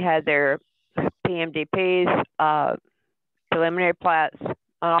 they've already had their PMDPs, preliminary plats, and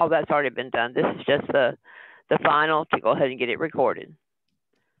all that's already been done. This is just the final to go ahead and get it recorded.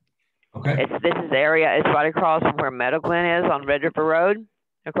 Okay. This is the area, it's right across from where Meadow Glen is on Red River Road,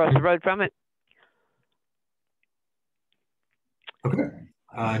 across the road from it. Okay.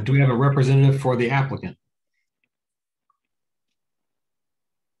 Do we have a representative for the applicant?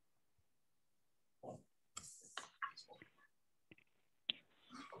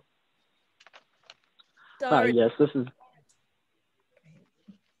 Yes, this is.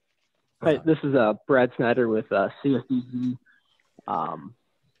 Hi, this is Brad Snyder with CSDG.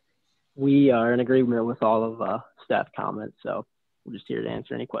 We are in agreement with all of staff comments, so we're just here to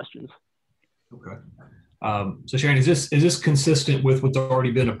answer any questions. Okay. So Sharon, is this consistent with what's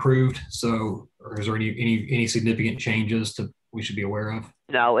already been approved? So, or is there any significant changes we should be aware of?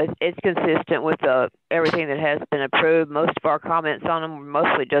 No, it's consistent with everything that has been approved. Most of our comments on them were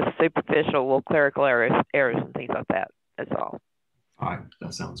mostly just superficial, little clerical errors and things like that. That's all. All right,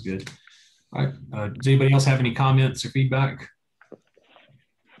 that sounds good. All right, does anybody else have any comments or feedback?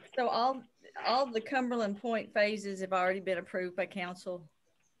 So all the Cumberland Point phases have already been approved by council.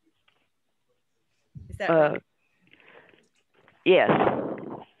 Is that right? Yes.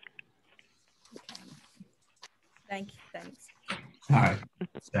 Thank you. Thanks. All right,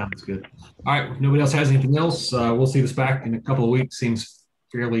 sounds good. All right, if nobody else has anything else, we'll see this back in a couple of weeks. Seems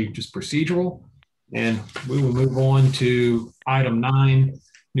fairly just procedural. And we will move on to item 9,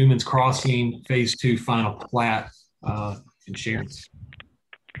 Newman's Crossing Phase 2 final plat. And Sharon.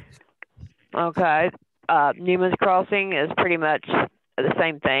 Okay. Newman's Crossing is pretty much the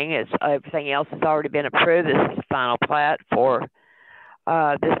same thing as everything else has already been approved. This is the final plat for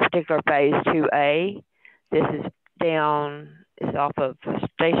this particular phase 2A. This is down, it's off of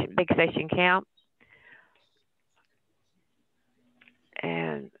Big Station Camp.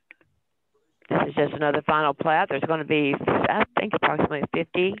 And this is just another final plat. There's going to be, I think, approximately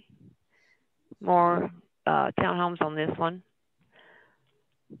 50 more townhomes on this one.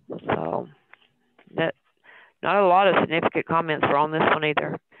 So that, not a lot of significant comments were on this one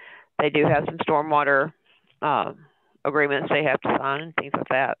either. They do have some stormwater agreements they have to sign and things like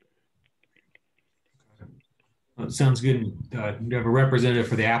that. Sounds good. Do you have a representative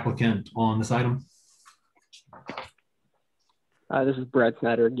for the applicant on this item? This is Brad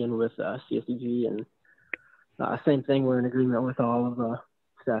Snyder again with CSDG, and same thing. We're in agreement with all of the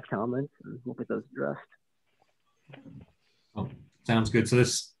staff comments, and we'll get those addressed. Oh, sounds good. So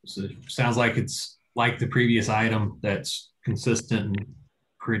this sounds like it's like the previous item, that's consistent and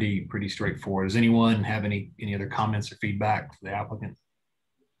pretty straightforward. Does anyone have any other comments or feedback for the applicant?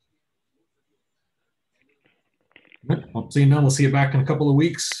 Well, seeing none, we'll see you back in a couple of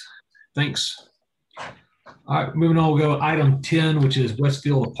weeks. Thanks. All right, moving on, we'll go item 10, which is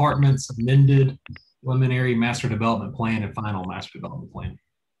Westfield Apartments amended preliminary master development plan and final master development plan.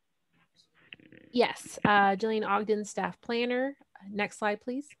 Yes, Jillian Ogden, staff planner. Next slide,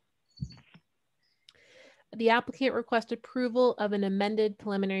 please. The applicant requests approval of an amended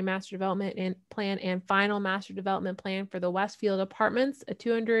preliminary master development plan and final master development plan for the Westfield Apartments, a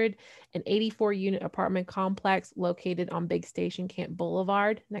 284 unit apartment complex located on Big Station Camp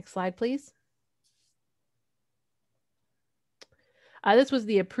Boulevard. Next slide, please. This was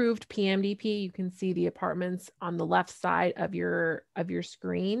the approved PMDP. You can see the apartments on the left side of your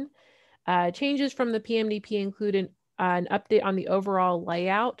screen. Changes from the PMDP include an update on the overall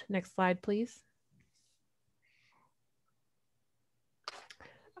layout. Next slide, please.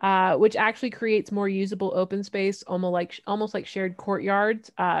 Which actually creates more usable open space, almost like shared courtyards.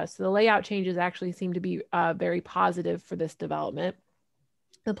 So the layout changes actually seem to be very positive for this development.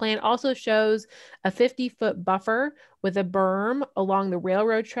 The plan also shows a 50-foot buffer with a berm along the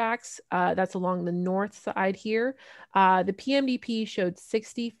railroad tracks. That's along the north side here. The PMDP showed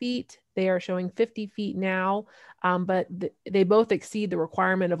 60 feet. They are showing 50 feet now, but they both exceed the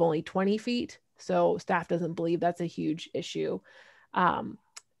requirement of only 20 feet. So staff doesn't believe that's a huge issue.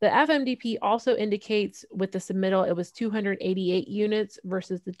 The FMDP also indicates with the submittal, it was 288 units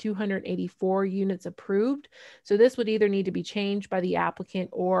versus the 284 units approved. So this would either need to be changed by the applicant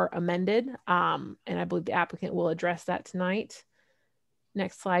or amended. And I believe the applicant will address that tonight.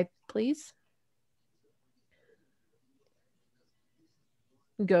 Next slide, please.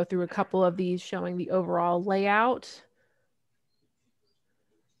 Go through a couple of these showing the overall layout.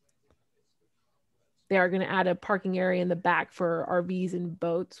 They are going to add a parking area in the back for RVs and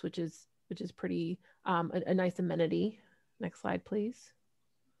boats, which is pretty a nice amenity. Next slide, please.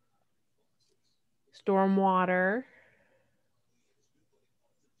 Stormwater.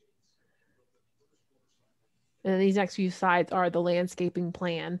 And these next few slides are the landscaping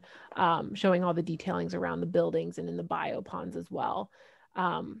plan, showing all the detailings around the buildings and in the bio ponds as well.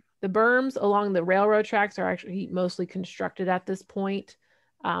 The berms along the railroad tracks are actually mostly constructed at this point.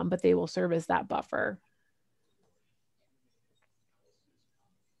 But they will serve as that buffer.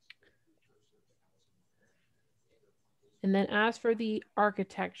 And then as for the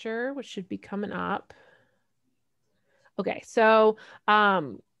architecture, which should be coming up. Okay, so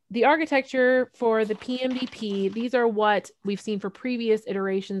the architecture for the PMDP, these are what we've seen for previous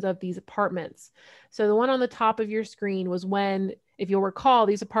iterations of these apartments. So the one on the top of your screen was when, if you'll recall,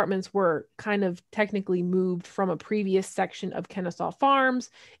 these apartments were kind of technically moved from a previous section of Kennesaw Farms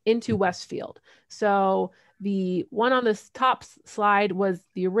into Westfield. So the one on this top slide was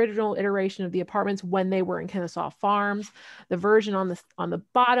the original iteration of the apartments when they were in Kennesaw Farms. The version on the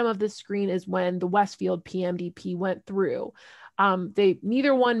bottom of the screen is when the Westfield PMDP went through.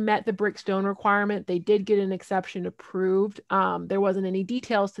 Neither one met the brick stone requirement. They did get an exception approved. There wasn't any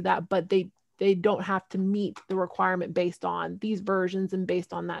details to that, but they don't have to meet the requirement based on these versions and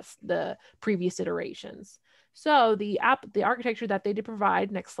based on the previous iterations. So the architecture that they did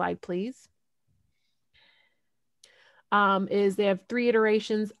provide, next slide, please, is they have 3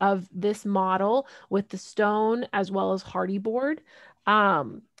 iterations of this model with the stone as well as hardy board.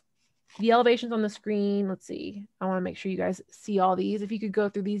 The elevations on the screen, let's see, I want to make sure you guys see all these. If you could go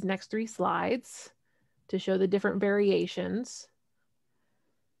through these next 3 slides to show the different variations.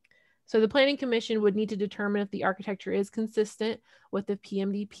 So the Planning Commission would need to determine if the architecture is consistent with the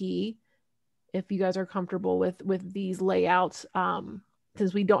PMDP, if you guys are comfortable with these layouts,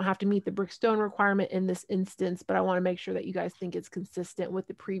 since we don't have to meet the brick stone requirement in this instance, but I want to make sure that you guys think it's consistent with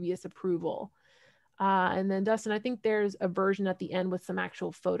the previous approval. And then Dustin, I think there's a version at the end with some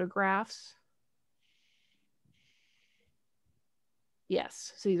actual photographs.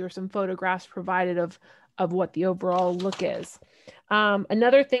 Yes, so these are some photographs provided of what the overall look is.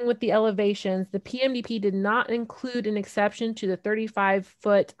 Another thing with the elevations, the PMDP did not include an exception to the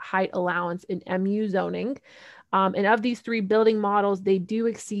 35-foot height allowance in MU zoning. And of these 3 building models, they do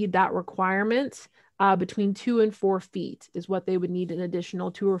exceed that requirement. Between 2 and 4 feet is what they would need, an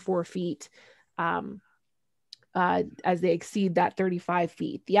additional 2 or 4 feet as they exceed that 35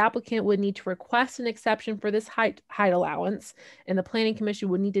 feet. The applicant would need to request an exception for this height allowance, and the Planning Commission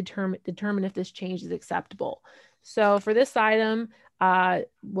would need to determine if this change is acceptable. So for this item,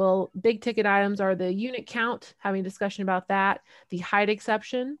 big ticket items are the unit count, having a discussion about that, the height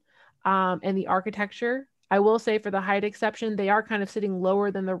exception, and the architecture. I will say for the height exception, they are kind of sitting lower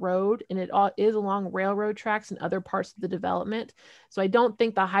than the road, and it is along railroad tracks and other parts of the development. So I don't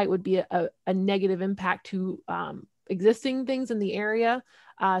think the height would be a negative impact to existing things in the area.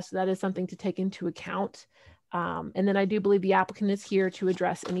 So that is something to take into account. And then I do believe the applicant is here to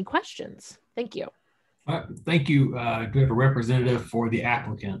address any questions. Thank you. Thank you. Do we have a representative for the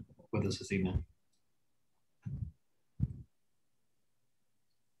applicant with us this evening?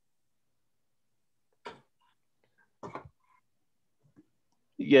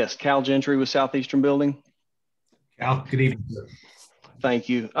 Yes, Cal Gentry with Southeastern Building. Cal, good evening. Thank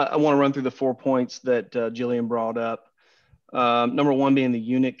you. I want to run through the 4 points that Jillian brought up. Number 1 being the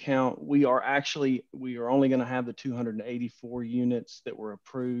unit count. We are only going to have the 284 units that were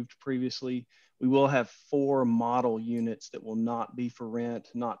approved previously. We will have 4 model units that will not be for rent,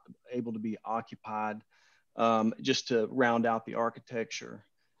 not able to be occupied, just to round out the architecture.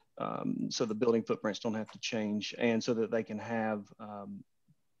 So the building footprints don't have to change, and so that they can have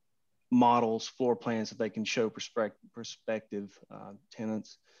models, floor plans that they can show prospective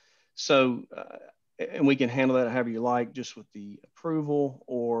tenants. So, and we can handle that however you like, just with the approval,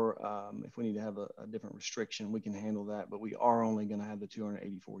 or if we need to have a different restriction, we can handle that, but we are only going to have the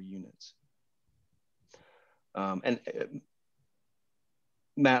 284 units.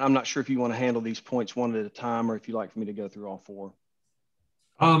 Matt, I'm not sure if you want to handle these points one at a time, or if you'd like for me to go through all 4.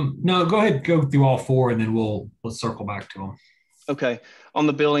 No, go ahead, go through all 4, and then let's circle back to them. Okay. On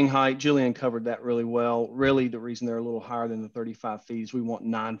the building height, Jillian covered that really well. Really, the reason they're a little higher than the 35 feet is we want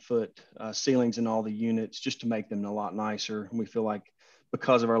 9-foot ceilings in all the units just to make them a lot nicer. And we feel like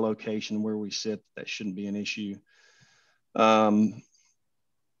because of our location where we sit, that shouldn't be an issue. The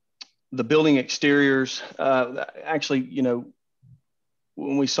building exteriors, actually, you know,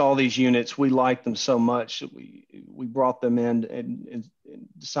 when we saw these units, we liked them so much that we brought them in and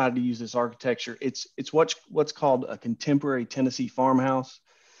decided to use this architecture. It's what's called a contemporary Tennessee farmhouse.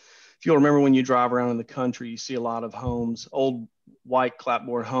 If you'll remember, when you drive around in the country, you see a lot of homes, old white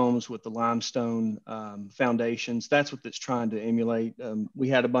clapboard homes with the limestone foundations. That's what it's trying to emulate. We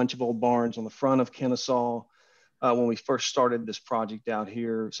had a bunch of old barns on the front of Kennesaw when we first started this project out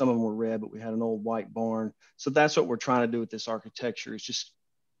here. Some of them were red, but we had an old white barn. So that's what we're trying to do with this architecture, is just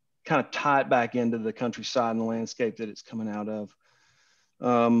kind of tie it back into the countryside and the landscape that it's coming out of.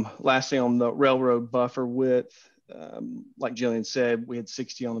 Lastly, on the railroad buffer width, like Jillian said, we had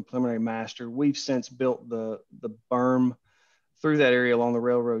 60 on the preliminary master. We've since built the berm through that area along the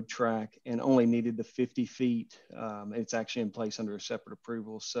railroad track and only needed the 50 feet. It's actually in place under a separate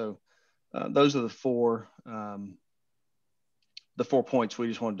approval. So those are the 4 points we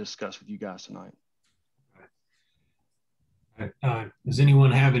just want to discuss with you guys tonight. Does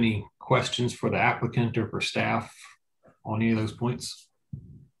anyone have any questions for the applicant or for staff on any of those points?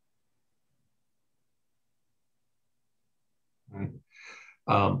 All right.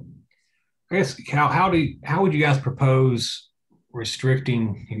 I guess, Cal, how would you guys propose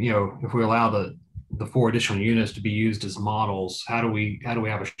restricting, you know, if we allow the 4 additional units to be used as models, how do we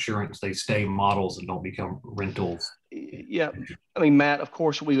have assurance they stay models and don't become rentals? Yeah, I mean, Matt, of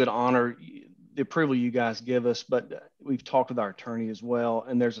course we would honor the approval you guys give us, but we've talked with our attorney as well,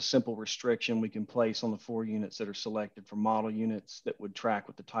 and there's a simple restriction we can place on the 4 units that are selected for model units that would track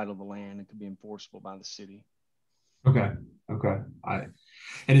with the title of the land and could be enforceable by the city. Okay.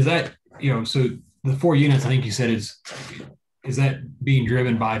 And is that, you know, so the 4 units, I think you said, is that being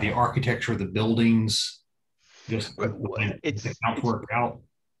driven by the architecture of the buildings? Just it's worked out.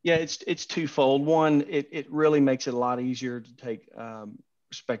 Yeah, it's twofold. One, it really makes it a lot easier to take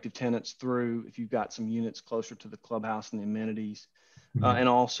prospective tenants through if you've got some units closer to the clubhouse and the amenities. And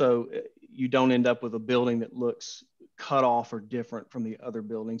also, you don't end up with a building that looks cut off or different from the other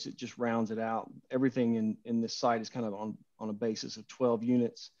buildings. It just rounds it out. Everything in this site is kind of on a basis of 12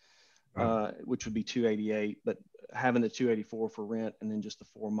 units, which would be 288. But having the 284 for rent and then just the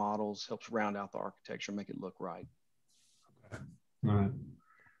 4 models helps round out the architecture, make it look right. All right.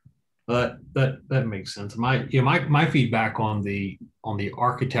 That makes sense. My feedback on the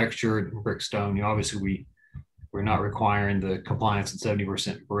architecture and brick stone, obviously we're not requiring the compliance at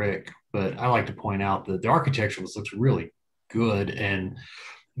 70% brick, but I like to point out that the architecture looks really good, and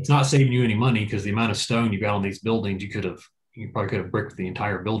it's not saving you any money because the amount of stone you got on these buildings, you probably could have bricked the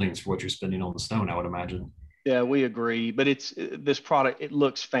entire buildings for what you're spending on the stone, I would imagine. Yeah, we agree, but this product, it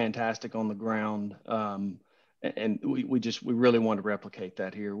looks fantastic on the ground. And we really want to replicate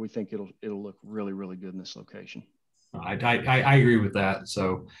that here. We think it'll look really, really good in this location. I agree with that.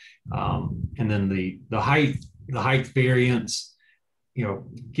 So, and then the height variance,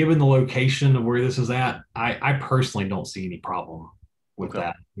 given the location of where this is at, I personally don't see any problem with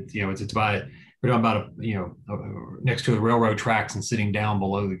that. It's about next to the railroad tracks and sitting down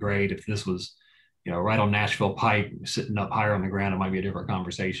below the grade. If this was, right on Nashville Pike, sitting up higher on the ground, it might be a different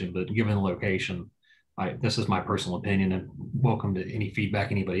conversation. But given the location, this is my personal opinion, and welcome to any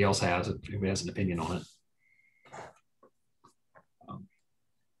feedback anybody else has if anybody has an opinion on it.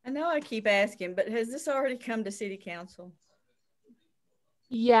 I know I keep asking, but has this already come to City Council?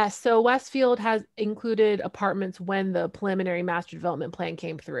 Yes. So Westfield has included apartments when the preliminary master development plan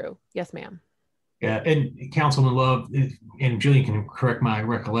came through. Yes, ma'am. Yeah, and Councilman Love, and Julian can correct my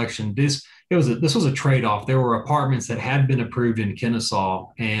recollection. This was a trade-off. There were apartments that had been approved in Kennesaw,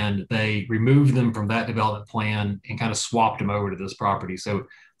 and they removed them from that development plan and kind of swapped them over to this property. So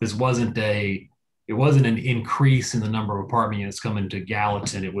this wasn't an increase in the number of apartment units coming to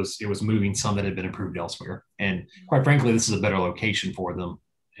Gallatin. It was moving some that had been approved elsewhere. And quite frankly, this is a better location for them,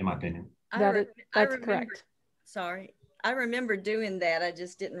 in my opinion. That's correct. Sorry. I remember doing that. I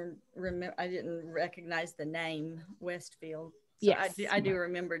just didn't remember. I didn't recognize the name Westfield. So yes, I do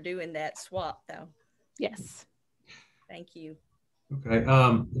remember doing that swap though. Yes. Thank you. Okay,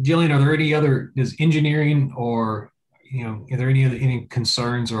 Jillian, are there any other engineering or are there any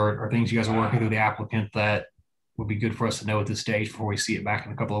concerns or things you guys are working through the applicant that would be good for us to know at this stage before we see it back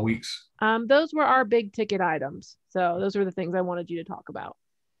in a couple of weeks? Those were our big ticket items. So those were the things I wanted you to talk about.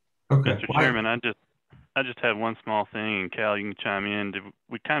 Okay, Mr. Chairman, I just have one small thing, and Cal, you can chime in.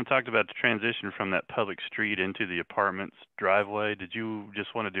 We kind of talked about the transition from that public street into the apartments driveway. Did you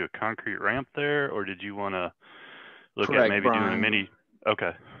just want to do a concrete ramp there, or did you want to look at maybe doing a mini?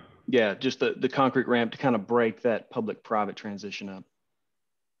 Okay. Yeah, just the concrete ramp to kind of break that public-private transition up.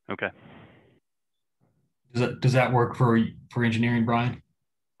 Okay. Does that work for engineering, Brian?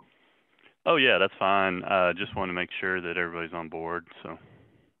 Oh yeah, that's fine. Just want to make sure that everybody's on board. So.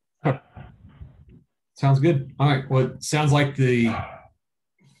 Oh. Sounds good. All right. Well, it sounds like the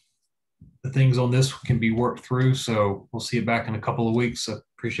things on this can be worked through. So we'll see you back in a couple of weeks. So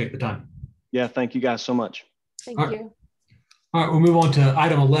appreciate the time. Yeah. Thank you guys so much. Thank you. All right. We'll move on to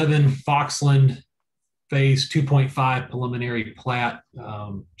item 11, Foxland Phase 2.5 preliminary plat.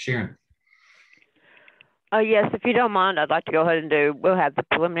 Sharon. Yes, if you don't mind, I'd like to go ahead and we'll have the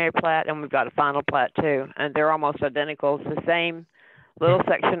preliminary plat and we've got a final plat too. And they're almost identical. It's the same little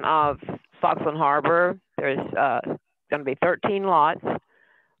section of Foxland Harbor. There's going to be 13 lots.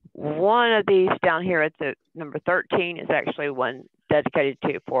 One of these down here at the number 13 is actually one dedicated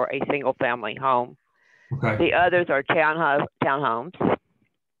for a single family home. Okay. The others are townhomes,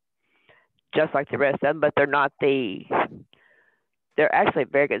 just like the rest of them, but they're actually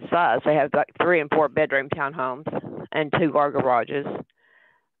very good size. They have like 3 and 4 bedroom townhomes and 2 car garages.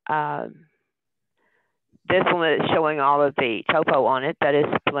 This one is showing all of the topo on it. That is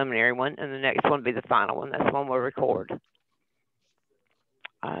the preliminary one. And the next one will be the final one. That's the one we'll record.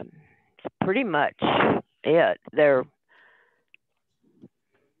 It's pretty much it. They're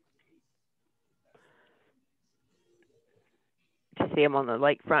to see them on the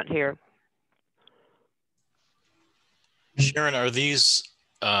lakefront here. Sharon, are these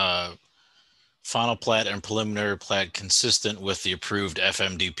final plat and preliminary plat consistent with the approved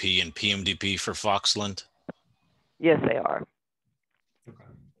FMDP and PMDP for Foxland? Yes, they are. Okay.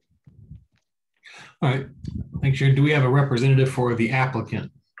 All right. Thanks, Sharon. Do we have a representative for the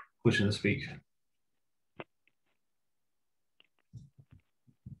applicant wishing to speak?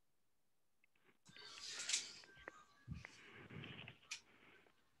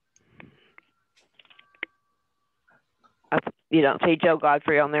 You don't see Joe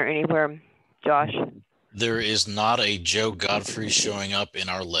Godfrey on there anywhere, Josh? There is not a Joe Godfrey showing up in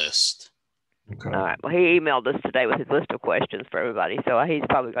our list. Okay. All right. Well, he emailed us today with his list of questions for everybody, so he's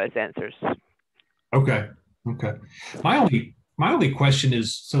probably got his answers. Okay. Okay. My only question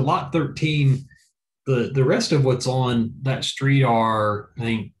is, so lot 13, The rest of what's on that street are, I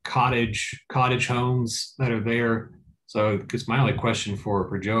think, cottage homes that are there. So, because my only question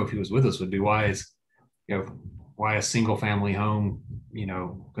for Joe, if he was with us, would be why a single family home,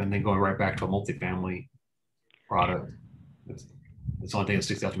 and then going right back to a multifamily product. It's the only thing that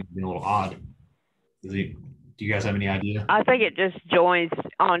sticks out to me being a little odd. Do you guys have any idea? I think it just joins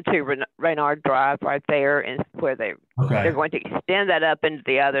onto Reynard Drive right there, and where they're going to extend that up into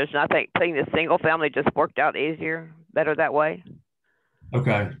the others. And I think putting the single family just worked out better that way.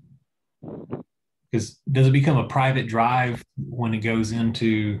 Okay. Because does it become a private drive when it goes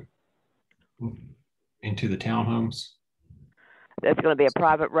into the townhomes? That's going to be a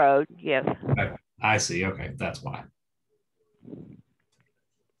private road. Yes. Okay. I see. Okay, that's why.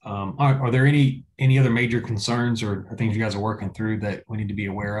 Are there any other major concerns or things you guys are working through that we need to be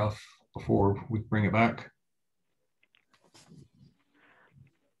aware of before we bring it back?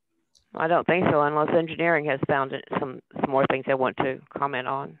 I don't think so, unless engineering has found some more things they want to comment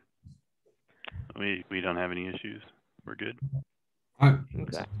on. We don't have any issues. We're good. All right.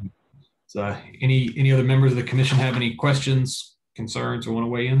 Okay. So, any other members of the commission have any questions, concerns, or want to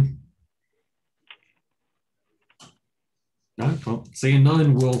weigh in? No, well, seeing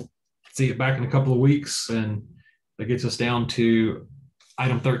none, we'll see it back in a couple of weeks, and that gets us down to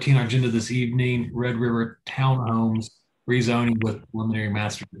item 13 on our agenda this evening: Red River Townhomes rezoning with preliminary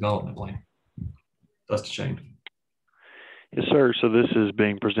master development plan. Dusty Shane. Yes, sir. So this is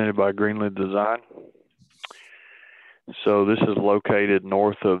being presented by Greenland Design. So this is located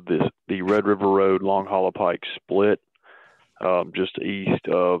north of the Red River Road Long Hollow Pike split, just east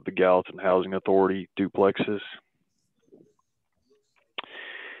of the Gallatin Housing Authority duplexes.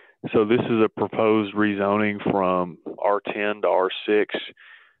 So this is a proposed rezoning from R10 to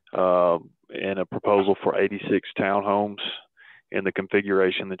R6, and a proposal for 86 townhomes in the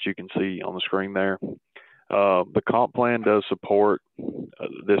configuration that you can see on the screen there. The comp plan does support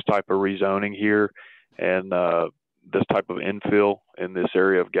this type of rezoning here, and this type of infill in this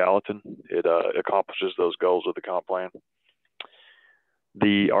area of Gallatin. It accomplishes those goals of the comp plan.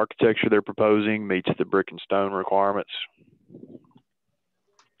 The architecture they're proposing meets the brick and stone requirements.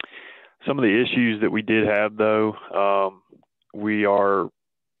 Some of the issues that we did have, though, we are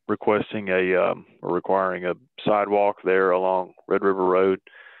requesting requiring a sidewalk there along Red River Road,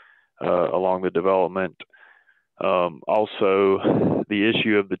 along the development. Also, the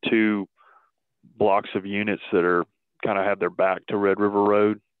issue of the two blocks of units that are kind of have their back to Red River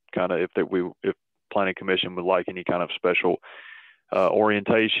Road, kind of if Planning Commission would like any kind of special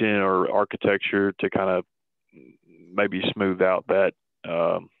orientation or architecture to kind of maybe smooth out that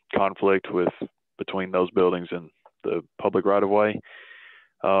conflict between those buildings and the public right of way.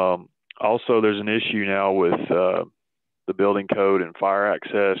 Also, there's an issue now with the building code and fire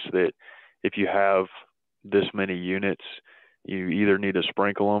access that if you have this many units, you either need to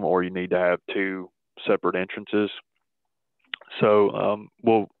sprinkle them or you need to have two separate entrances. So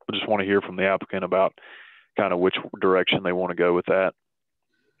we'll just want to hear from the applicant about kind of which direction they want to go with that.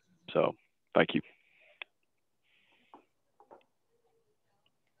 So thank you.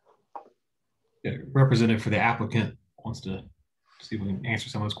 Yeah, representative for the applicant wants to see if we can answer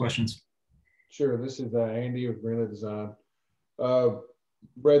some of those questions. Sure. This is Andy with Greenland Design.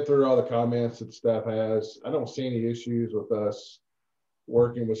 Read through all the comments that the staff has. I don't see any issues with us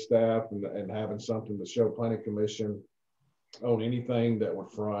working with staff and having something to show Planning Commission on anything that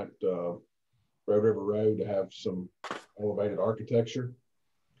would front Red River Road to have some elevated architecture.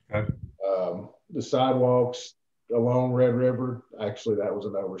 Okay. The sidewalks along Red River, actually that was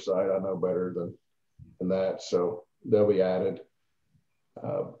an oversight. I know better than that, so they'll be added.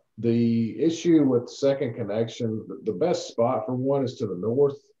 The issue with second connection, the best spot for one is to the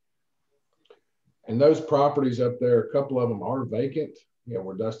north. And those properties up there, a couple of them are vacant,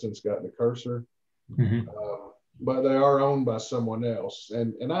 where Dustin's got the cursor. Mm-hmm. But they are owned by someone else.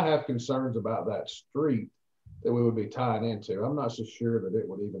 And I have concerns about that street that we would be tying into. I'm not so sure that it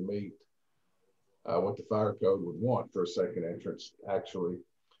would even meet what the fire code would want for a second entrance, actually.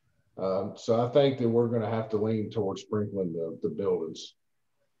 So I think that we're going to have to lean towards sprinkling the buildings.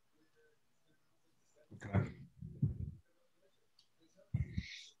 Okay.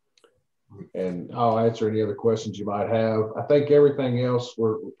 And I'll answer any other questions you might have. I think everything else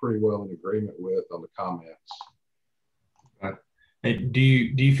we're pretty well in agreement with on the comments. Right. And do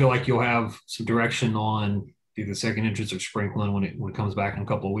you feel like you'll have some direction on either the second entrance or sprinkling when it comes back in a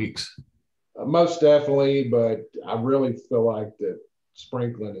couple of weeks? Most definitely, but I really feel like that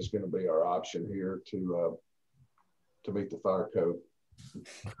sprinkling is going to be our option here to meet the fire code.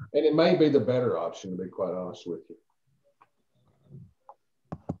 And it may be the better option, to be quite honest with you.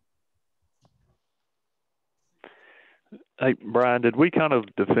 Hey, Brian, did we kind of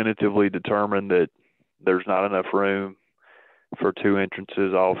definitively determine that there's not enough room for two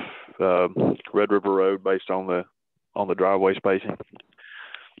entrances off Red River Road based on the driveway spacing?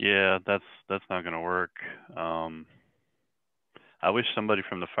 Yeah, that's not going to work. I wish somebody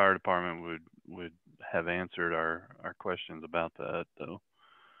from the fire department would have answered our questions about that, though,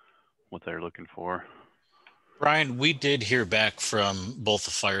 what they're looking for. Brian, we did hear back from both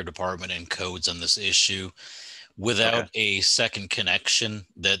the fire department and codes on this issue. Without a second connection,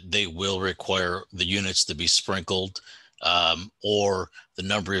 that they will require the units to be sprinkled, or the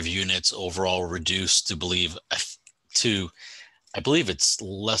number of units overall reduced to I believe it's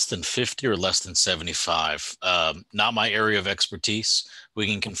less than 50 or less than 75. Not my area of expertise. We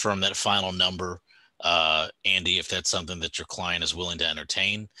can confirm that final number, Andy, if that's something that your client is willing to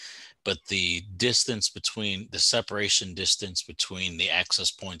entertain. But the separation distance between the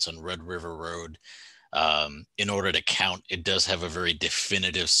access points on Red River Road, in order to count, it does have a very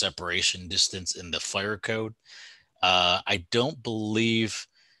definitive separation distance in the fire code. I don't believe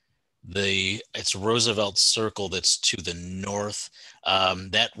it's Roosevelt Circle that's to the north.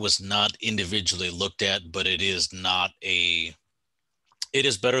 That was not individually looked at, but it is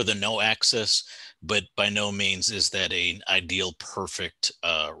better than no access, but by no means is that an ideal perfect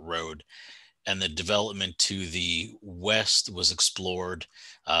road. And the development to the west was explored.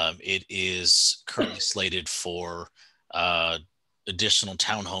 It is currently slated for additional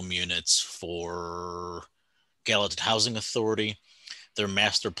townhome units for Gallatin Housing Authority. Their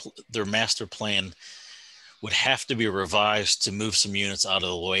master plan would have to be revised to move some units out of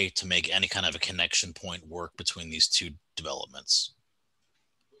the way to make any kind of a connection point work between these two developments.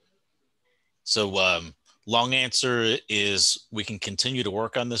 So long answer is we can continue to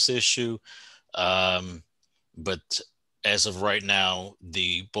work on this issue. But as of right now,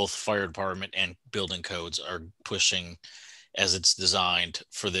 both fire department and building codes are pushing, as it's designed,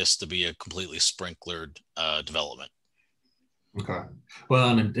 for this to be a completely sprinklered development. Okay.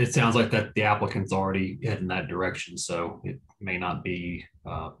 Well, and it sounds like that the applicant's already heading that direction, so it may not be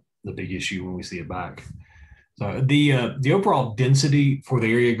the big issue when we see it back. So the overall density for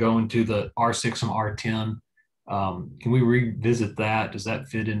the area going to the R6 and R10, can we revisit that? Does that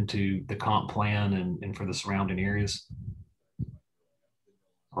fit into the comp plan and for the surrounding areas?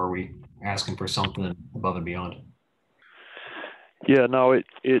 Or are we asking for something above and beyond? Yeah, no, I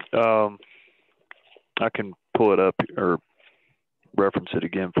can pull it up or reference it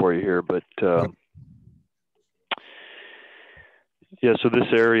again for you here, but yeah, so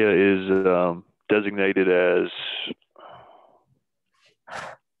this area is designated as,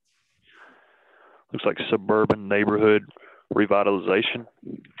 looks like suburban neighborhood revitalization.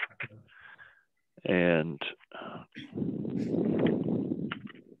 And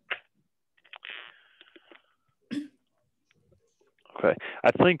okay,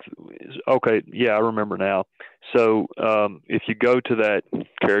 I think, okay, yeah, I remember now. So if you go to that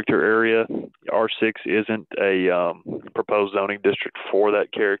character area, R6 isn't a proposed zoning district for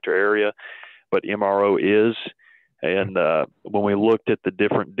that character area, but MRO is. And when we looked at the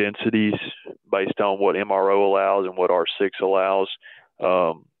different densities based on what MRO allows and what R6 allows,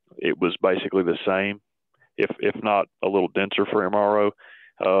 it was basically the same, if not a little denser for MRO.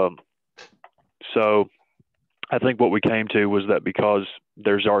 So I think what we came to was that because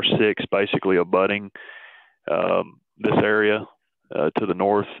there's R6 basically abutting this area to the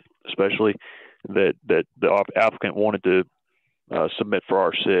north, especially, that the applicant wanted to submit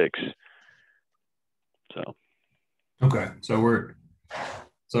for R6. So. Okay, so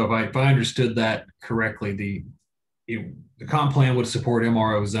if I understood that correctly, the comp plan would support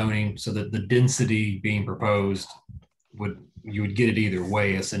MRO zoning, so that the density being proposed you would get it either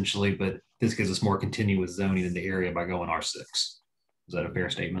way essentially, but this gives us more continuous zoning in the area by going R6. Is that a fair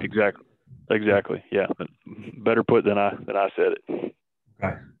statement? Exactly. Yeah, better put than I said it.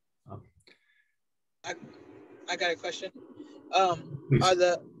 Okay. I got a question. Are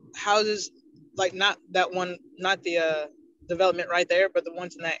the houses, like not that one, not the development right there, but the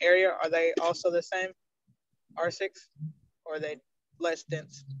ones in that area, are they also the same R6, or are they less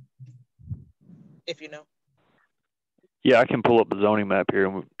dense, if you know? Yeah, I can pull up the zoning map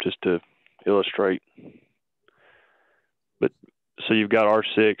here just to illustrate. But so you've got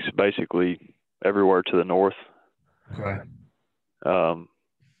R6 basically everywhere to the north. Okay. So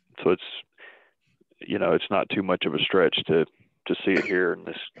it's, it's not too much of a stretch to see it here in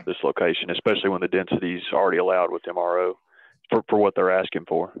this location, especially when the density is already allowed with MRO for what they're asking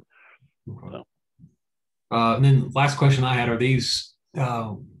for. Okay. So. And then last question I had, are these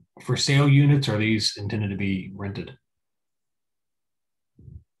for sale units, or are these intended to be rented?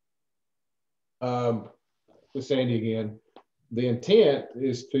 This is Andy again. the intent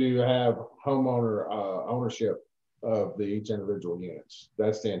is to have homeowner ownership of each individual units.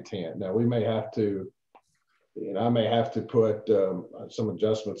 That's the intent. Now we may have to, I may have to put some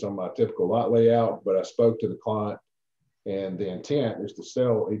adjustments on my typical lot layout, but I spoke to the client and the intent is to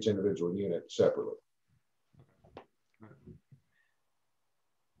sell each individual unit separately.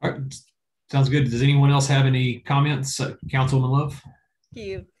 All right. Sounds good. Does anyone else have any comments? Councilman Love? Thank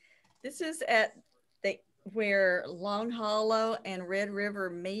you. This is at where Long Hollow and Red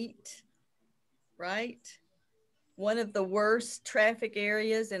River meet, right? One of the worst traffic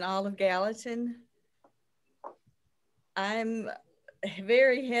areas in all of Gallatin. I'm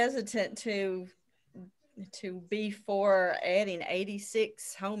very hesitant to be for adding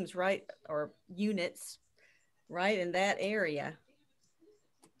 86 homes, right, or units right in that area.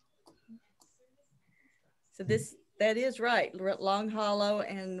 So that is right, Long Hollow,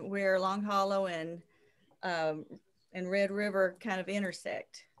 and where Long Hollow and Red River kind of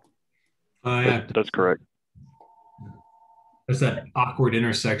intersect. Yeah. That's correct. There's that awkward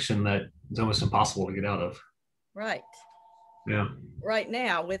intersection that is almost impossible to get out of. Right. Yeah. Right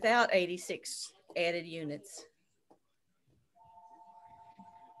now, without 86 added units.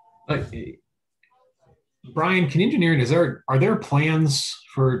 Brian, can engineering, are there plans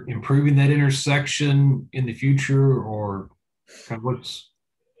for improving that intersection in the future, or kind of what's,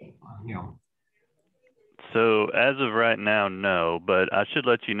 So as of right now, no, but I should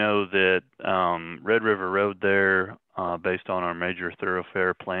let you know that Red River Road there, based on our major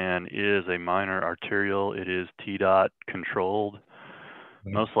thoroughfare plan, is a minor arterial. It is TDOT controlled.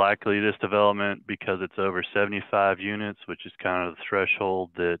 Most likely this development, because it's over 75 units, which is kind of the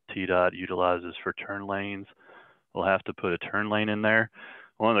threshold that TDOT utilizes for turn lanes, we'll have to put a turn lane in there.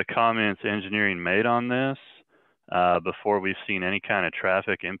 One of the comments engineering made on this, before we've seen any kind of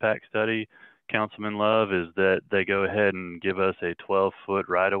traffic impact study, Councilman Love, is that they go ahead and give us a 12-foot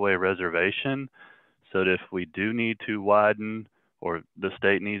right-of-way reservation so that if we do need to widen, or the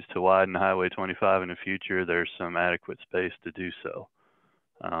state needs to widen Highway 25 in the future, there's some adequate space to do so.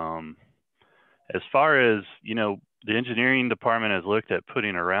 As far as, the engineering department has looked at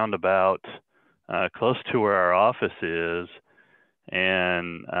putting a roundabout close to where our office is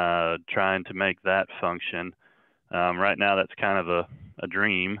and trying to make that function. Right now, that's kind of a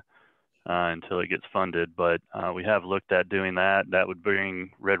dream until it gets funded, but we have looked at doing that. That would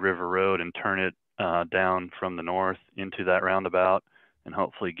bring Red River Road and turn it down from the north into that roundabout and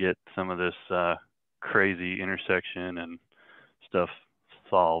hopefully get some of this crazy intersection and stuff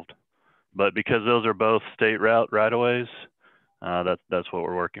solved. But because those are both state route right-of-ways, that's what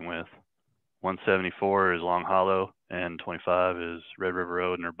we're working with. 174 is Long Hollow and 25 is Red River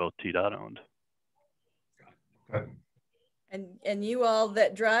Road, and they're both TDOT owned. Okay. And you all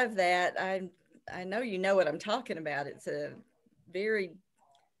that drive that, I know you know what I'm talking about. It's a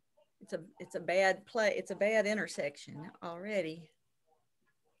bad play. It's a bad intersection already.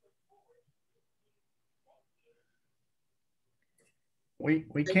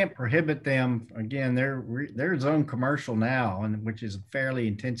 We can't prohibit them. Again, they're zone commercial now, and which is fairly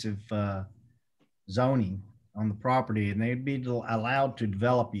intensive zoning on the property, and they'd be allowed to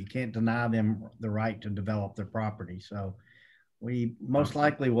develop. You can't deny them the right to develop their property. So we most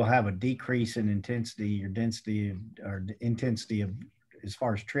likely will have a decrease in intensity or density or intensity of as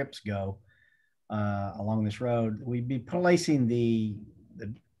far as trips go along this road. We'd be placing the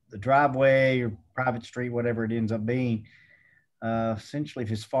driveway or private street, whatever it ends up being, essentially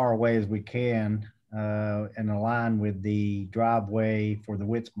as far away as we can and align with the driveway for the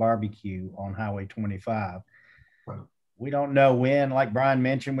Witt's Barbecue on Highway 25. We don't know when, like Brian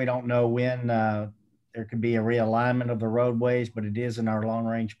mentioned, we don't know when there could be a realignment of the roadways, but it is in our long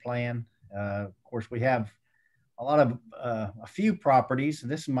range plan. Of course, we have a lot of a few properties.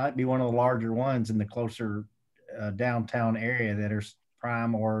 This might be one of the larger ones in the closer downtown area that are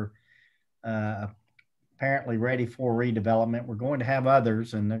prime or apparently ready for redevelopment. We're going to have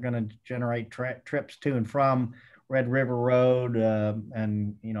others, and they're going to generate trips to and from Red River Road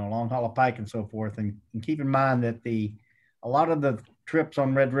and Long Hollow Pike and so forth. And keep in mind that a lot of the trips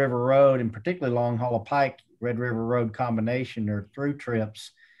on Red River Road, and particularly Long Hollow Pike Red River Road combination, are through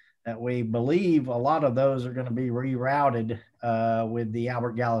trips that we believe a lot of those are going to be rerouted with the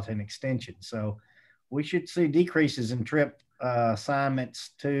Albert Gallatin extension. So we should see decreases in trip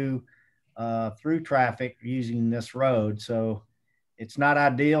assignments to through traffic using this road. So it's not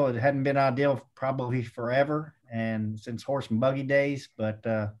ideal. It hadn't been ideal probably forever and since horse and buggy days, but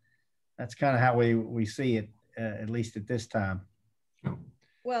that's kind of how we see it, at least at this time.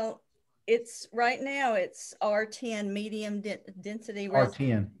 Well, it's right now it's R10 medium density.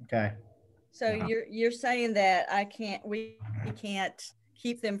 R10, okay. So you're saying that we can't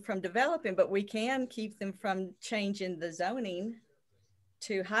keep them from developing, but we can keep them from changing the zoning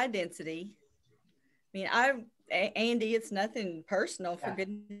to high density. I mean, Andy, it's nothing personal, for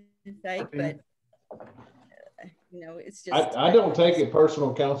goodness sake, but it's just. I don't take it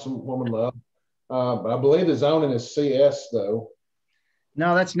personal, Councilwoman Love. But I believe the zoning is CS though.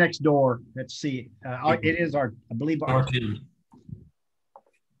 No, that's next door. Let's see. It is I believe R2.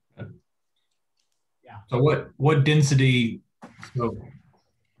 Yeah. So what density? So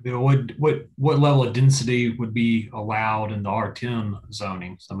what level of density would be allowed in the R10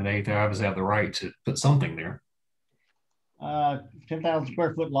 zoning? So, I mean, they obviously have the right to put something there. 10,000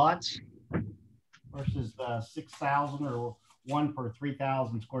 square foot lots versus 6,000 or 1 per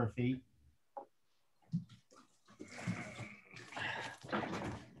 3,000 square feet.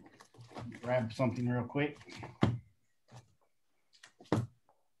 Grab something real quick.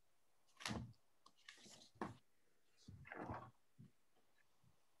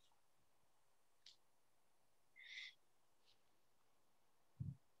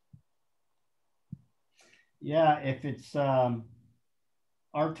 Yeah, if it's R10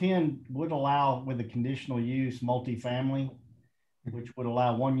 would allow with a conditional use multifamily, which would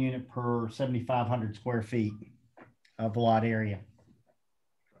allow 1 unit per 7,500 square feet of lot area.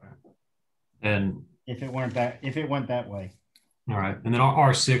 And if it went that way. All right. And then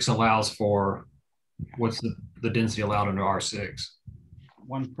R6 allows for, what's the density allowed under R6?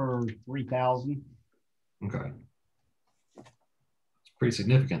 1 per 3,000. Okay. It's pretty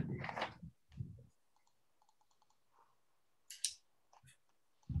significant.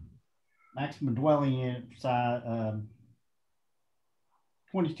 Maximum dwelling unit size,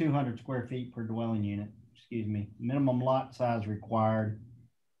 2,200 square feet per dwelling unit. Excuse me. Minimum lot size required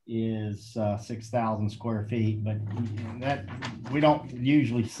is 6,000 square feet, but that we don't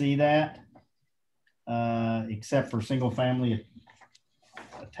usually see that except for single family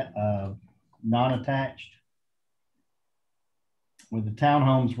non-attached. With the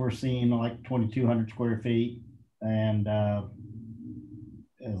townhomes, we're seeing like 2,200 square feet and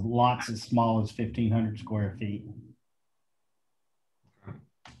lots as small as 1,500 square feet.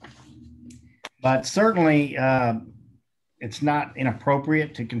 But certainly it's not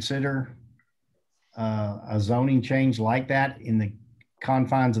inappropriate to consider a zoning change like that in the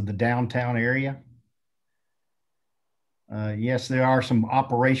confines of the downtown area. Yes, there are some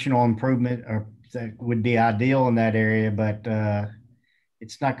operational improvement that would be ideal in that area, but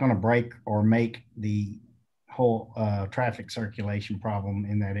it's not going to break or make the whole traffic circulation problem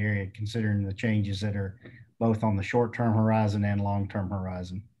in that area, considering the changes that are both on the short-term horizon and long-term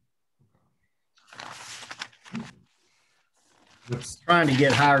horizon. It's trying to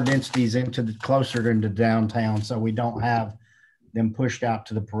get higher densities into the closer into downtown, so we don't have them pushed out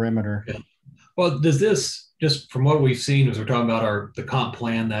to the perimeter. Yeah. Well, does this, just from what we've seen as we're talking about the comp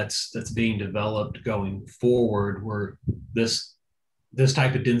plan that's being developed going forward, where this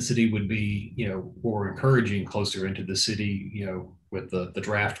type of density would be, what we're encouraging closer into the city, with the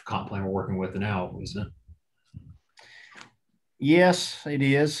draft comp plan we're working with now, isn't it? Yes, it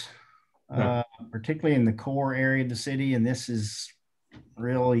is. Particularly in the core area of the city, and this is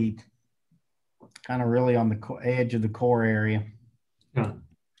really on the edge of the core area. Yeah,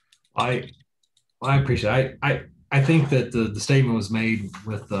 I appreciate it. I think that the statement was made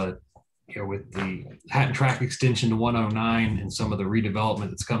with the with the Hatton Track extension to 109 and some of the redevelopment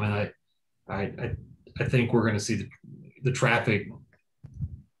that's coming. I think we're going to see the traffic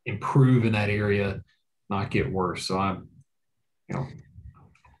improve in that area, not get worse. So I'm,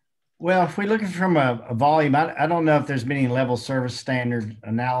 Well, if we're looking from a volume, I don't know if there's been any level service standard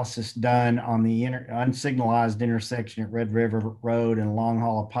analysis done on the unsignalized intersection at Red River Road and Long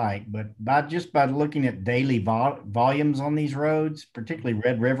Hollow Pike, but by looking at daily volumes on these roads, particularly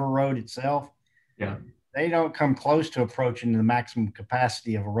Red River Road itself, yeah, they don't come close to approaching the maximum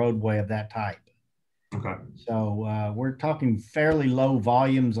capacity of a roadway of that type. Okay. So we're talking fairly low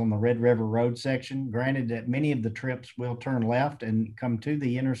volumes on the Red River Road section. Granted that many of the trips will turn left and come to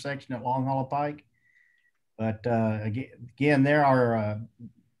the intersection at Long Hollow Pike. But again, there are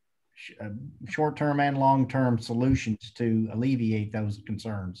short-term and long-term solutions to alleviate those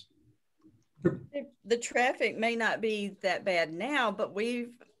concerns. The traffic may not be that bad now, but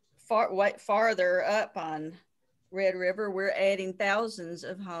we've farther up on Red River, we're adding thousands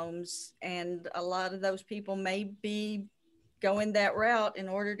of homes, and a lot of those people may be going that route in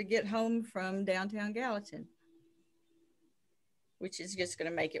order to get home from downtown Gallatin, which is just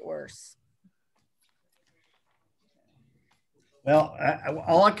going to make it worse. Well,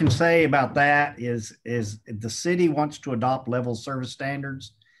 all I can say about that is if the city wants to adopt level service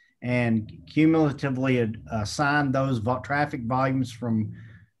standards, and cumulatively assign those traffic volumes from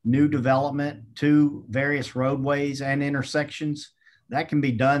new development to various roadways and intersections. That can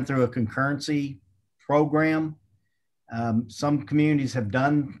be done through a concurrency program. Some communities have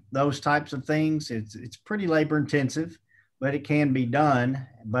done those types of things. It's pretty labor intensive, but it can be done,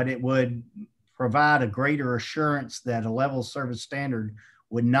 but it would provide a greater assurance that a level service standard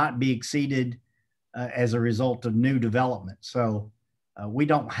would not be exceeded as a result of new development. So we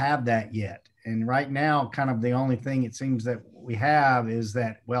don't have that yet. And right now, kind of the only thing it seems that we have is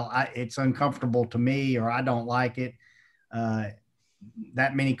that, well, it's uncomfortable to me, or I don't like it.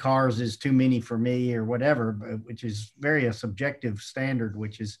 That many cars is too many for me, or whatever, which is very a subjective standard,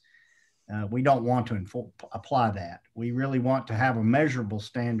 which is, we don't want to apply that. We really want to have a measurable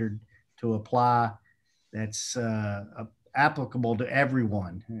standard to apply that's applicable to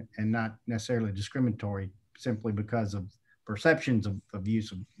everyone and not necessarily discriminatory simply because of perceptions of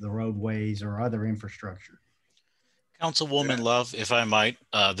use of the roadways or other infrastructure. Councilwoman Love, if I might,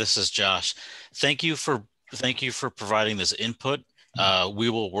 this is Josh. Thank you for providing this input. We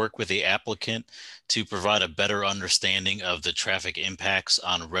will work with the applicant to provide a better understanding of the traffic impacts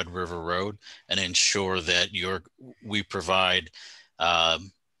on Red River Road and ensure that we provide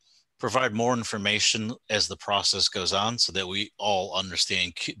more information as the process goes on so that we all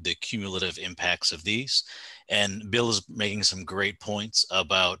understand the cumulative impacts of these. And Bill is making some great points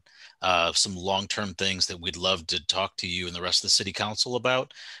about some long-term things that we'd love to talk to you and the rest of the city council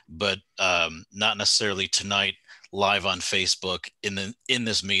about, but not necessarily tonight live on Facebook in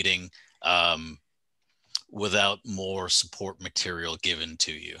this meeting without more support material given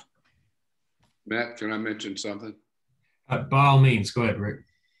to you. Matt, can I mention something? By all means, go ahead, Rick.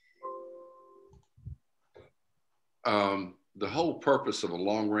 The whole purpose of a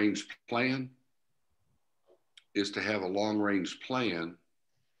long-range plan is to have a long-range plan,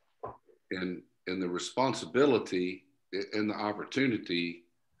 and the responsibility and the opportunity,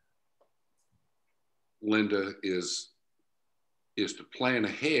 Linda, is to plan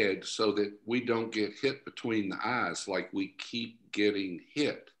ahead so that we don't get hit between the eyes like we keep getting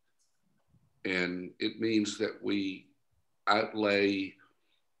hit. And it means that we outlay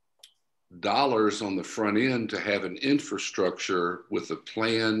dollars on the front end to have an infrastructure with a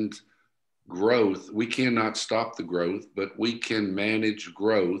planned growth. We cannot stop the growth, but we can manage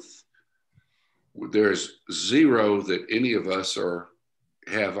growth. There's zero that any of us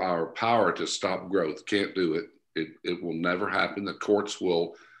have our power to stop growth. Can't do it. It will never happen. The courts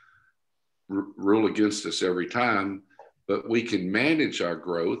will rule against us every time, but we can manage our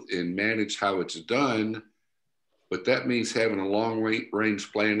growth and manage how it's done. But that means having a long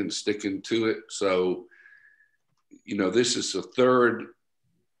range plan and sticking to it. So, this is the third,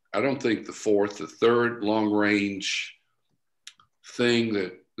 I don't think the fourth, the third long range thing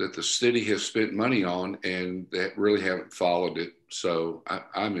that the city has spent money on, and that really haven't followed it. So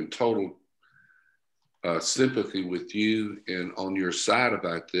I'm in total sympathy with you and on your side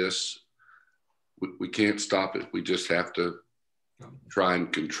about this. We can't stop it. We just have to try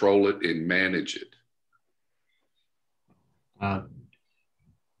and control it and manage it. I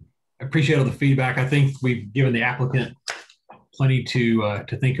appreciate all the feedback. I think we've given the applicant plenty to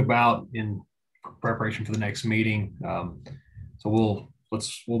think about in preparation for the next meeting. So we'll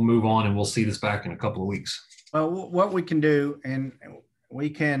move on, and we'll see this back in a couple of weeks. Well, what we can do, and we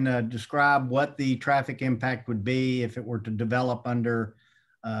can describe what the traffic impact would be if it were to develop under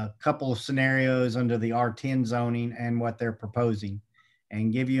a couple of scenarios under the R10 zoning and what they're proposing,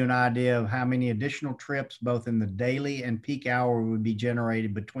 and give you an idea of how many additional trips, both in the daily and peak hour, would be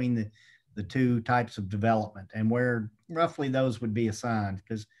generated between the two types of development, and where roughly those would be assigned,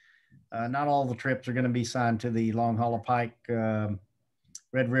 because not all the trips are going to be assigned to the Long Hollow Pike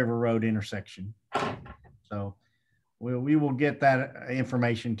Red River Road intersection. So we will get that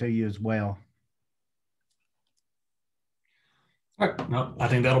information to you as well. All right. No, I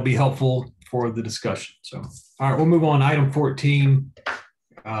think that'll be helpful for the discussion. So, all right, we'll move on. Item 14,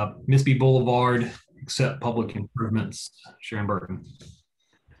 Misby Boulevard, accept public improvements. Sharon Burton.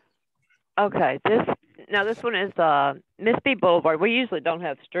 Okay, this one is Misby Boulevard. We usually don't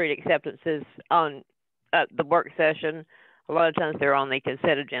have street acceptances on the work session. A lot of times they're on the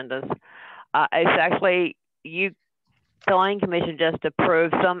consent agendas. It's actually, the Lane Commission just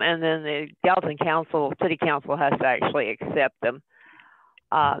approved some, and then the Gallatin City Council has to actually accept them.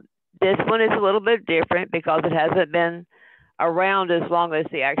 This one is a little bit different because it hasn't been around as long as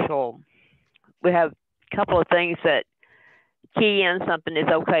the actual, we have a couple of things that key in something is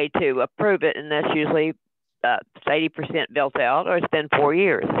okay to approve it, and that's usually 80% built out, or it's been 4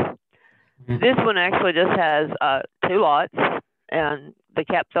 years. This one actually just has 2 lots, and the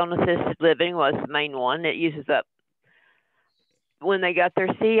Capstone Assisted Living was the main one. It uses up, when they got their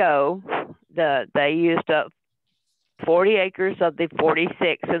CO, they used up 40 acres of the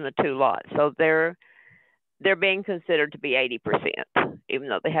 46 in the 2 lots. So they're being considered to be 80%, even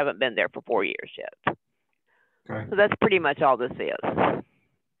though they haven't been there for 4 years yet. Okay. So that's pretty much all this is.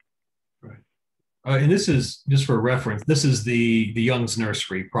 Right. And this is, just for reference, this is the Young's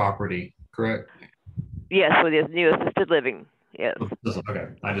Nursery property, correct? Yes, with this new assisted living. Yes. Okay.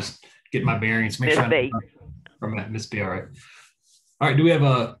 I just get my bearings. Make Miss sure B. From Miss B. All right. All right. Do we have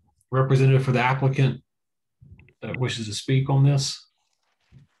a representative for the applicant that wishes to speak on this?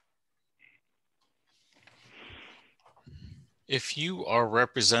 If you are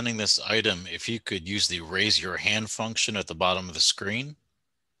representing this item, if you could use the raise your hand function at the bottom of the screen.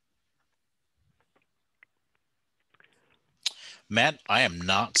 Matt, I am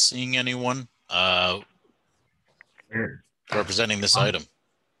not seeing anyone representing this item.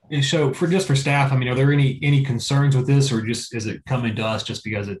 And so for staff, I mean, are there any concerns with this, or just is it coming to us just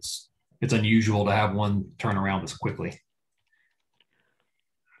because it's unusual to have one turn around this quickly?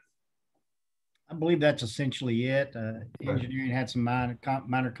 I believe that's essentially it. Engineering had some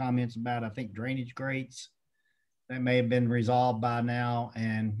minor comments about, I think, drainage grates that may have been resolved by now.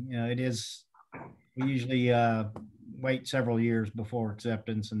 And, you know, we usually wait several years before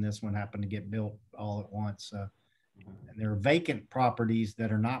acceptance, and this one happened to get built all at once. And there are vacant properties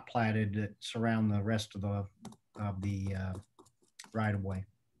that are not platted that surround the rest of the right of way.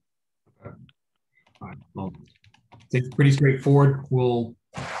 Okay. All right. Well, it's pretty straightforward. We'll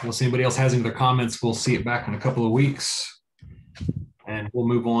see anybody else has any other comments. We'll see it back in a couple of weeks, and we'll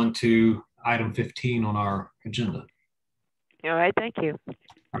move on to item 15 on our agenda. All right, thank you.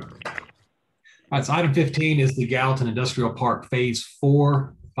 All right, so item 15 is the Gallatin Industrial Park Phase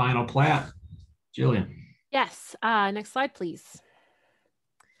 4 final plat. Jillian. Yes, next slide, please.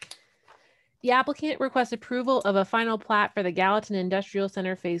 The applicant requests approval of a final plat for the Gallatin Industrial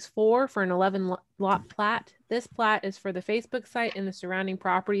Center Phase 4 for an 11-lot plat. This plat is for the Facebook site and the surrounding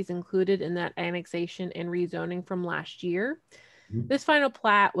properties included in that annexation and rezoning from last year. This final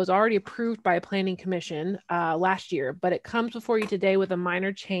plat was already approved by a planning commission last year, but it comes before you today with a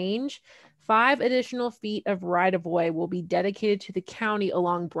minor change. 5 additional feet of right-of-way will be dedicated to the county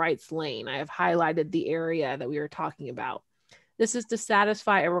along Brights Lane. I have highlighted the area that we are talking about. This is to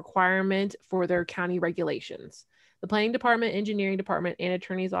satisfy a requirement for their county regulations. The planning department, engineering department, and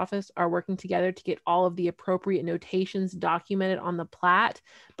attorney's office are working together to get all of the appropriate notations documented on the plat.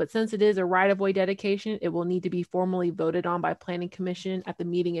 But since it is a right-of-way dedication, it will need to be formally voted on by planning commission at the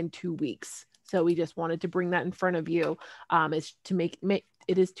meeting in 2 weeks. So we just wanted to bring that in front of you. It's to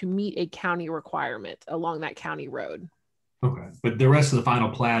it is to meet a county requirement along that county road. Okay, but the rest of the final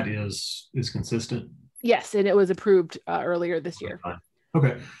plat is consistent? Yes, and it was approved earlier this year.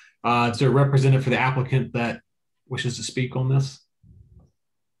 Okay. Is there a representative for the applicant that wishes to speak on this?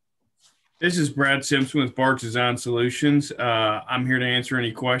 This is Brad Simpson with Bart's Design Solutions. I'm here to answer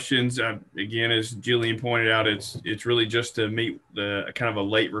any questions. Again, as Jillian pointed out, it's really just to meet the kind of a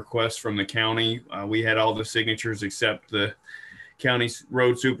late request from the county. We had all the signatures except the county's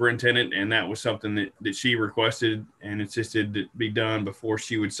road superintendent, and that was something that she requested and insisted to be done before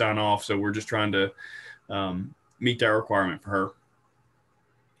she would sign off. So we're just trying to meet that requirement for her.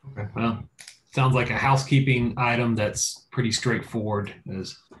 Okay. Well, sounds like a housekeeping item that's pretty straightforward.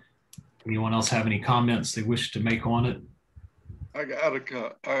 Does anyone else have any comments they wish to make on it? I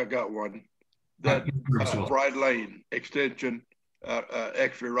got one. That Bright Lane extension,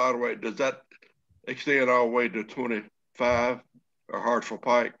 extra right away, does that extend all the way to 25 or Hartsville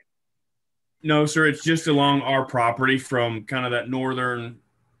Pike? No, sir. It's just along our property from kind of that northern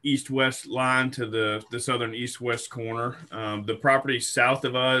east-west line to the southern east-west corner. The properties south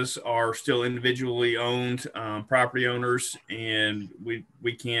of us are still individually owned property owners, and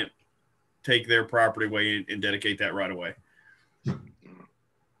we can't take their property away and dedicate that right away. It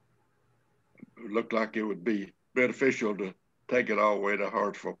looked like it would be beneficial to take it all the way to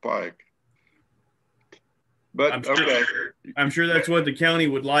Hartsville Pike. But I'm sure that's what the county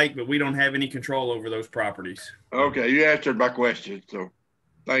would like, but we don't have any control over those properties. Okay, you answered my question, so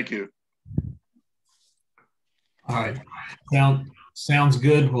thank you. All right, sounds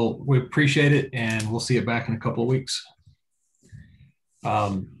good. Well, we appreciate it, and we'll see it back in a couple of weeks.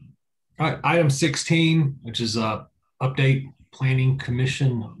 All right, item 16, which is update planning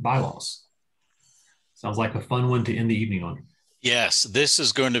commission bylaws. Sounds like a fun one to end the evening on. Yes, this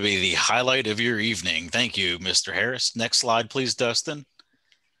is going to be the highlight of your evening. Thank you, Mr. Harris. Next slide, please, Dustin.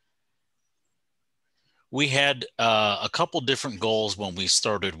 We had a couple different goals when we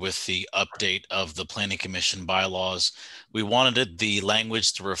started with the update of the Planning Commission bylaws. We wanted the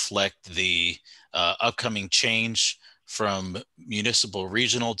language to reflect the upcoming change from municipal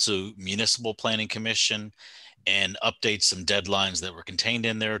regional to municipal planning commission, and update some deadlines that were contained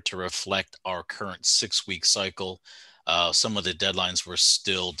in there to reflect our current 6-week cycle. Some of the deadlines were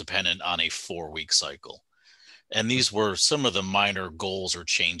still dependent on a 4-week cycle. And these were some of the minor goals or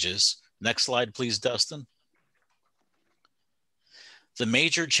changes. Next slide, please, Dustin. The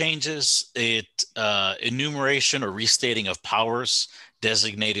major changes, enumeration or restating of powers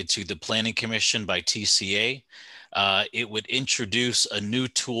designated to the Planning Commission by TCA. It would introduce a new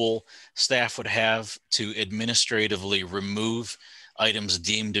tool staff would have to administratively remove items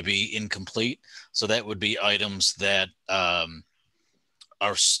deemed to be incomplete. So that would be items that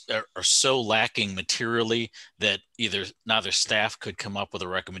are so lacking materially that either neither staff could come up with a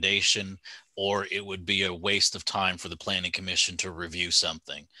recommendation, or it would be a waste of time for the Planning Commission to review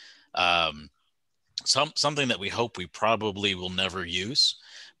something. Something that we hope we probably will never use.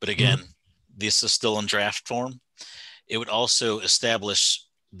 But again, this is still in draft form. It would also establish,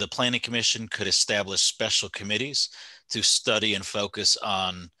 the Planning Commission could establish special committees to study and focus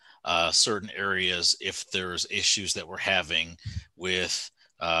on certain areas if there's issues that we're having with,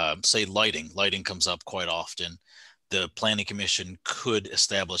 say, lighting. Lighting comes up quite often. The Planning Commission could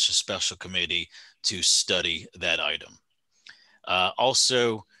establish a special committee to study that item.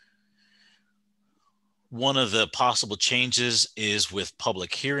 Also, one of the possible changes is with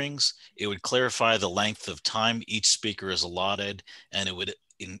public hearings. It would clarify the length of time each speaker is allotted, and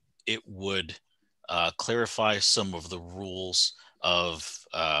it would clarify some of the rules of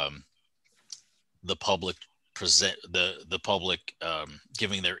the public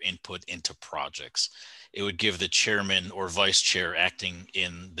giving their input into projects. It would give the chairman or vice chair acting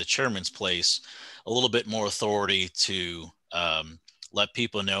in the chairman's place a little bit more authority to let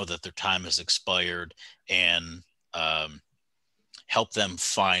people know that their time has expired, and help them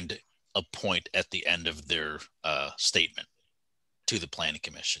find a point at the end of their statement to the Planning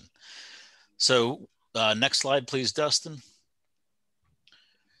Commission. So next slide, please, Dustin.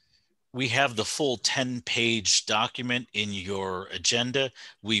 We have the full 10-page document in your agenda.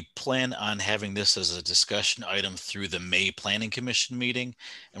 We plan on having this as a discussion item through the May Planning Commission meeting,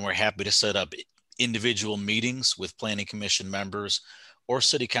 and we're happy to set up individual meetings with Planning Commission members or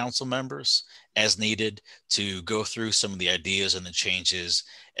City Council members as needed to go through some of the ideas and the changes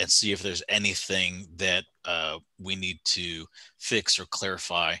and see if there's anything that we need to fix or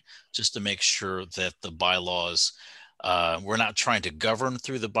clarify, just to make sure that the bylaws, we're not trying to govern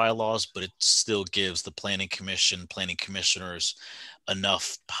through the bylaws, but it still gives the Planning Commission, planning commissioners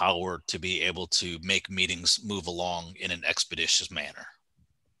enough power to be able to make meetings move along in an expeditious manner.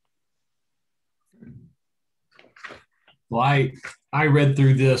 Well, I read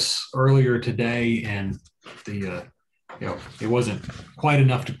through this earlier today, and the it wasn't quite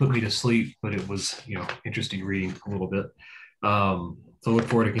enough to put me to sleep, but it was interesting reading a little bit. So I look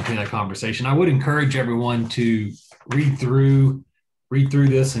forward to continuing that conversation. I would encourage everyone to read through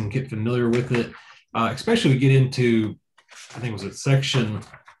this and get familiar with it, especially get into, I think it was section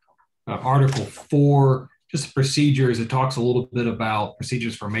Article 4, just procedures. It talks a little bit about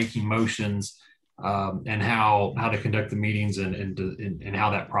procedures for making motions, and how to conduct the meetings and how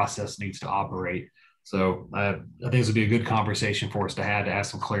that process needs to operate. So I think this would be a good conversation for us to have, to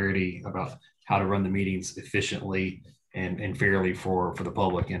ask some clarity about how to run the meetings efficiently and fairly for the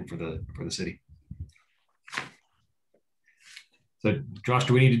public and for the city. So Josh,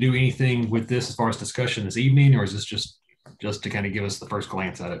 do we need to do anything with this as far as discussion this evening, or is this just to kind of give us the first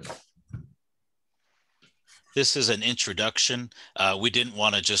glance at it? This is an introduction. We didn't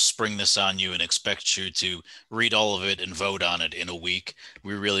want to just spring this on you and expect you to read all of it and vote on it in a week.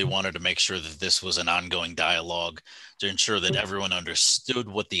 We really wanted to make sure that this was an ongoing dialogue to ensure that everyone understood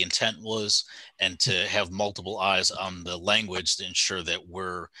what the intent was, and to have multiple eyes on the language to ensure that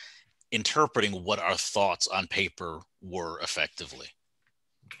we're interpreting what our thoughts on paper were effectively.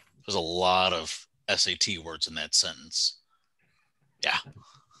 There's a lot of SAT words in that sentence. Yeah.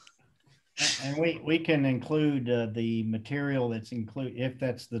 And we can include the material that's if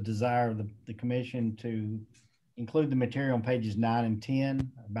that's the desire of the commission, to include the material on pages 9 and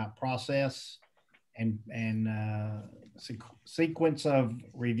 10 about process and sequence of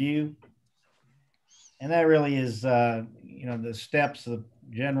review. And that really is, the steps, the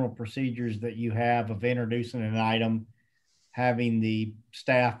general procedures that you have of introducing an item, having the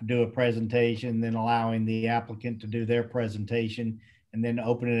staff do a presentation, then allowing the applicant to do their presentation, and then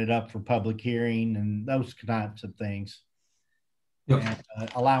opening it up for public hearing and those types of things. Yep. And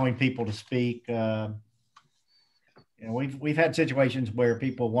allowing people to speak, you know, we've had situations where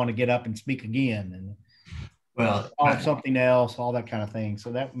people want to get up and speak again and something else, all that kind of thing.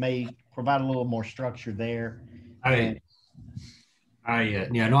 So that may provide a little more structure there. I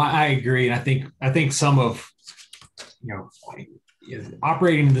agree. And I think some of,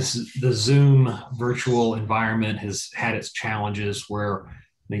 operating the Zoom virtual environment has had its challenges where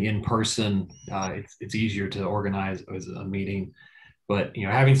the in-person, it's easier to organize as a meeting, but,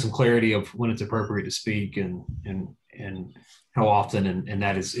 having some clarity of when it's appropriate to speak and how often, and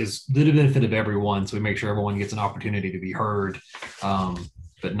that is to the benefit of everyone. So we make sure everyone gets an opportunity to be heard,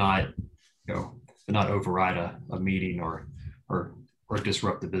 but not override a meeting or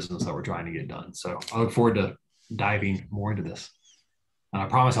disrupt the business that we're trying to get done. So I look forward to diving more into this. And I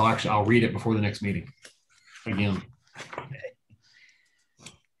promise I'll read it before the next meeting again.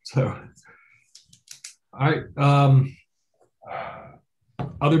 So, all right.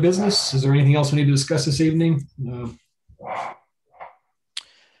 Other business? Is there anything else we need to discuss this evening?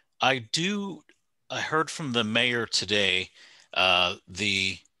 I heard from the mayor today,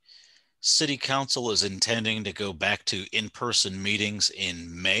 the city council is intending to go back to in-person meetings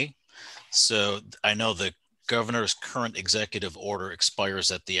in May. So I know the governor's current executive order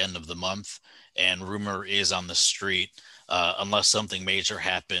expires at the end of the month, and rumor is on the street, unless something major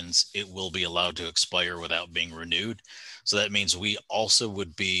happens, it will be allowed to expire without being renewed. So that means we also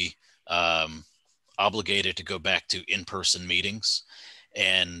would be obligated to go back to in-person meetings.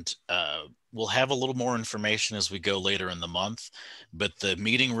 And we'll have a little more information as we go later in the month, but the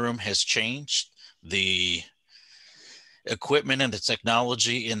meeting room has changed. The equipment and the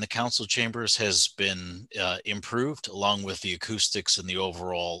technology in the council chambers has been improved, along with the acoustics and the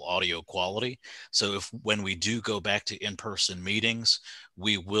overall audio quality. So when we do go back to in-person meetings,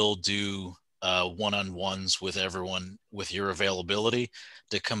 we will do one-on-ones with everyone with your availability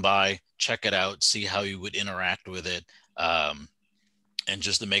to come by, check it out, see how you would interact with it, and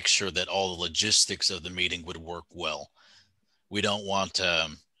just to make sure that all the logistics of the meeting would work well. We don't want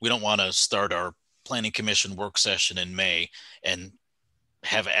to start our planning commission work session in May and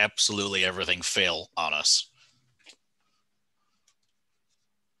have absolutely everything fail on us.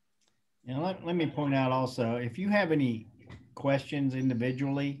 And let me point out also, if you have any questions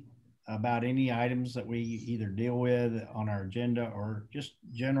individually about any items that we either deal with on our agenda or just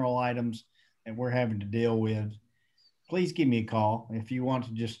general items that we're having to deal with, please give me a call. If you want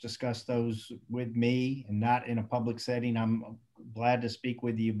to just discuss those with me and not in a public setting, I'm glad to speak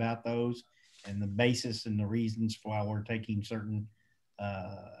with you about those and the basis and the reasons for why we're taking certain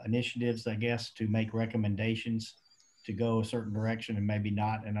initiatives, I guess, to make recommendations to go a certain direction and maybe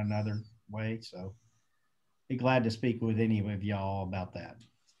not in another way. So be glad to speak with any of y'all about that.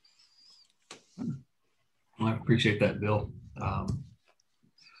 Well, I appreciate that, Bill.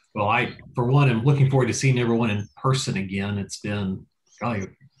 Well, I, for one, am looking forward to seeing everyone in person again. It's been probably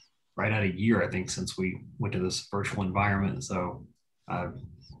right at a year, I think, since we went to this virtual environment. So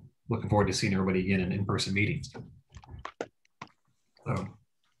looking forward to seeing everybody again in in-person meetings. So,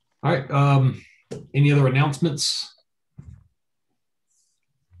 all right. Any other announcements?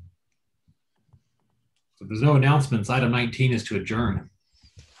 So if there's no announcements, item 19 is to adjourn.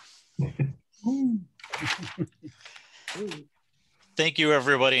 Thank you,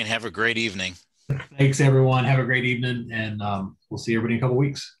 everybody, and have a great evening. Thanks, everyone. Have a great evening, and we'll see everybody in a couple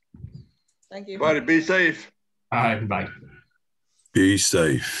weeks. Thank you. Everybody be safe. All right, bye. Be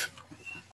safe.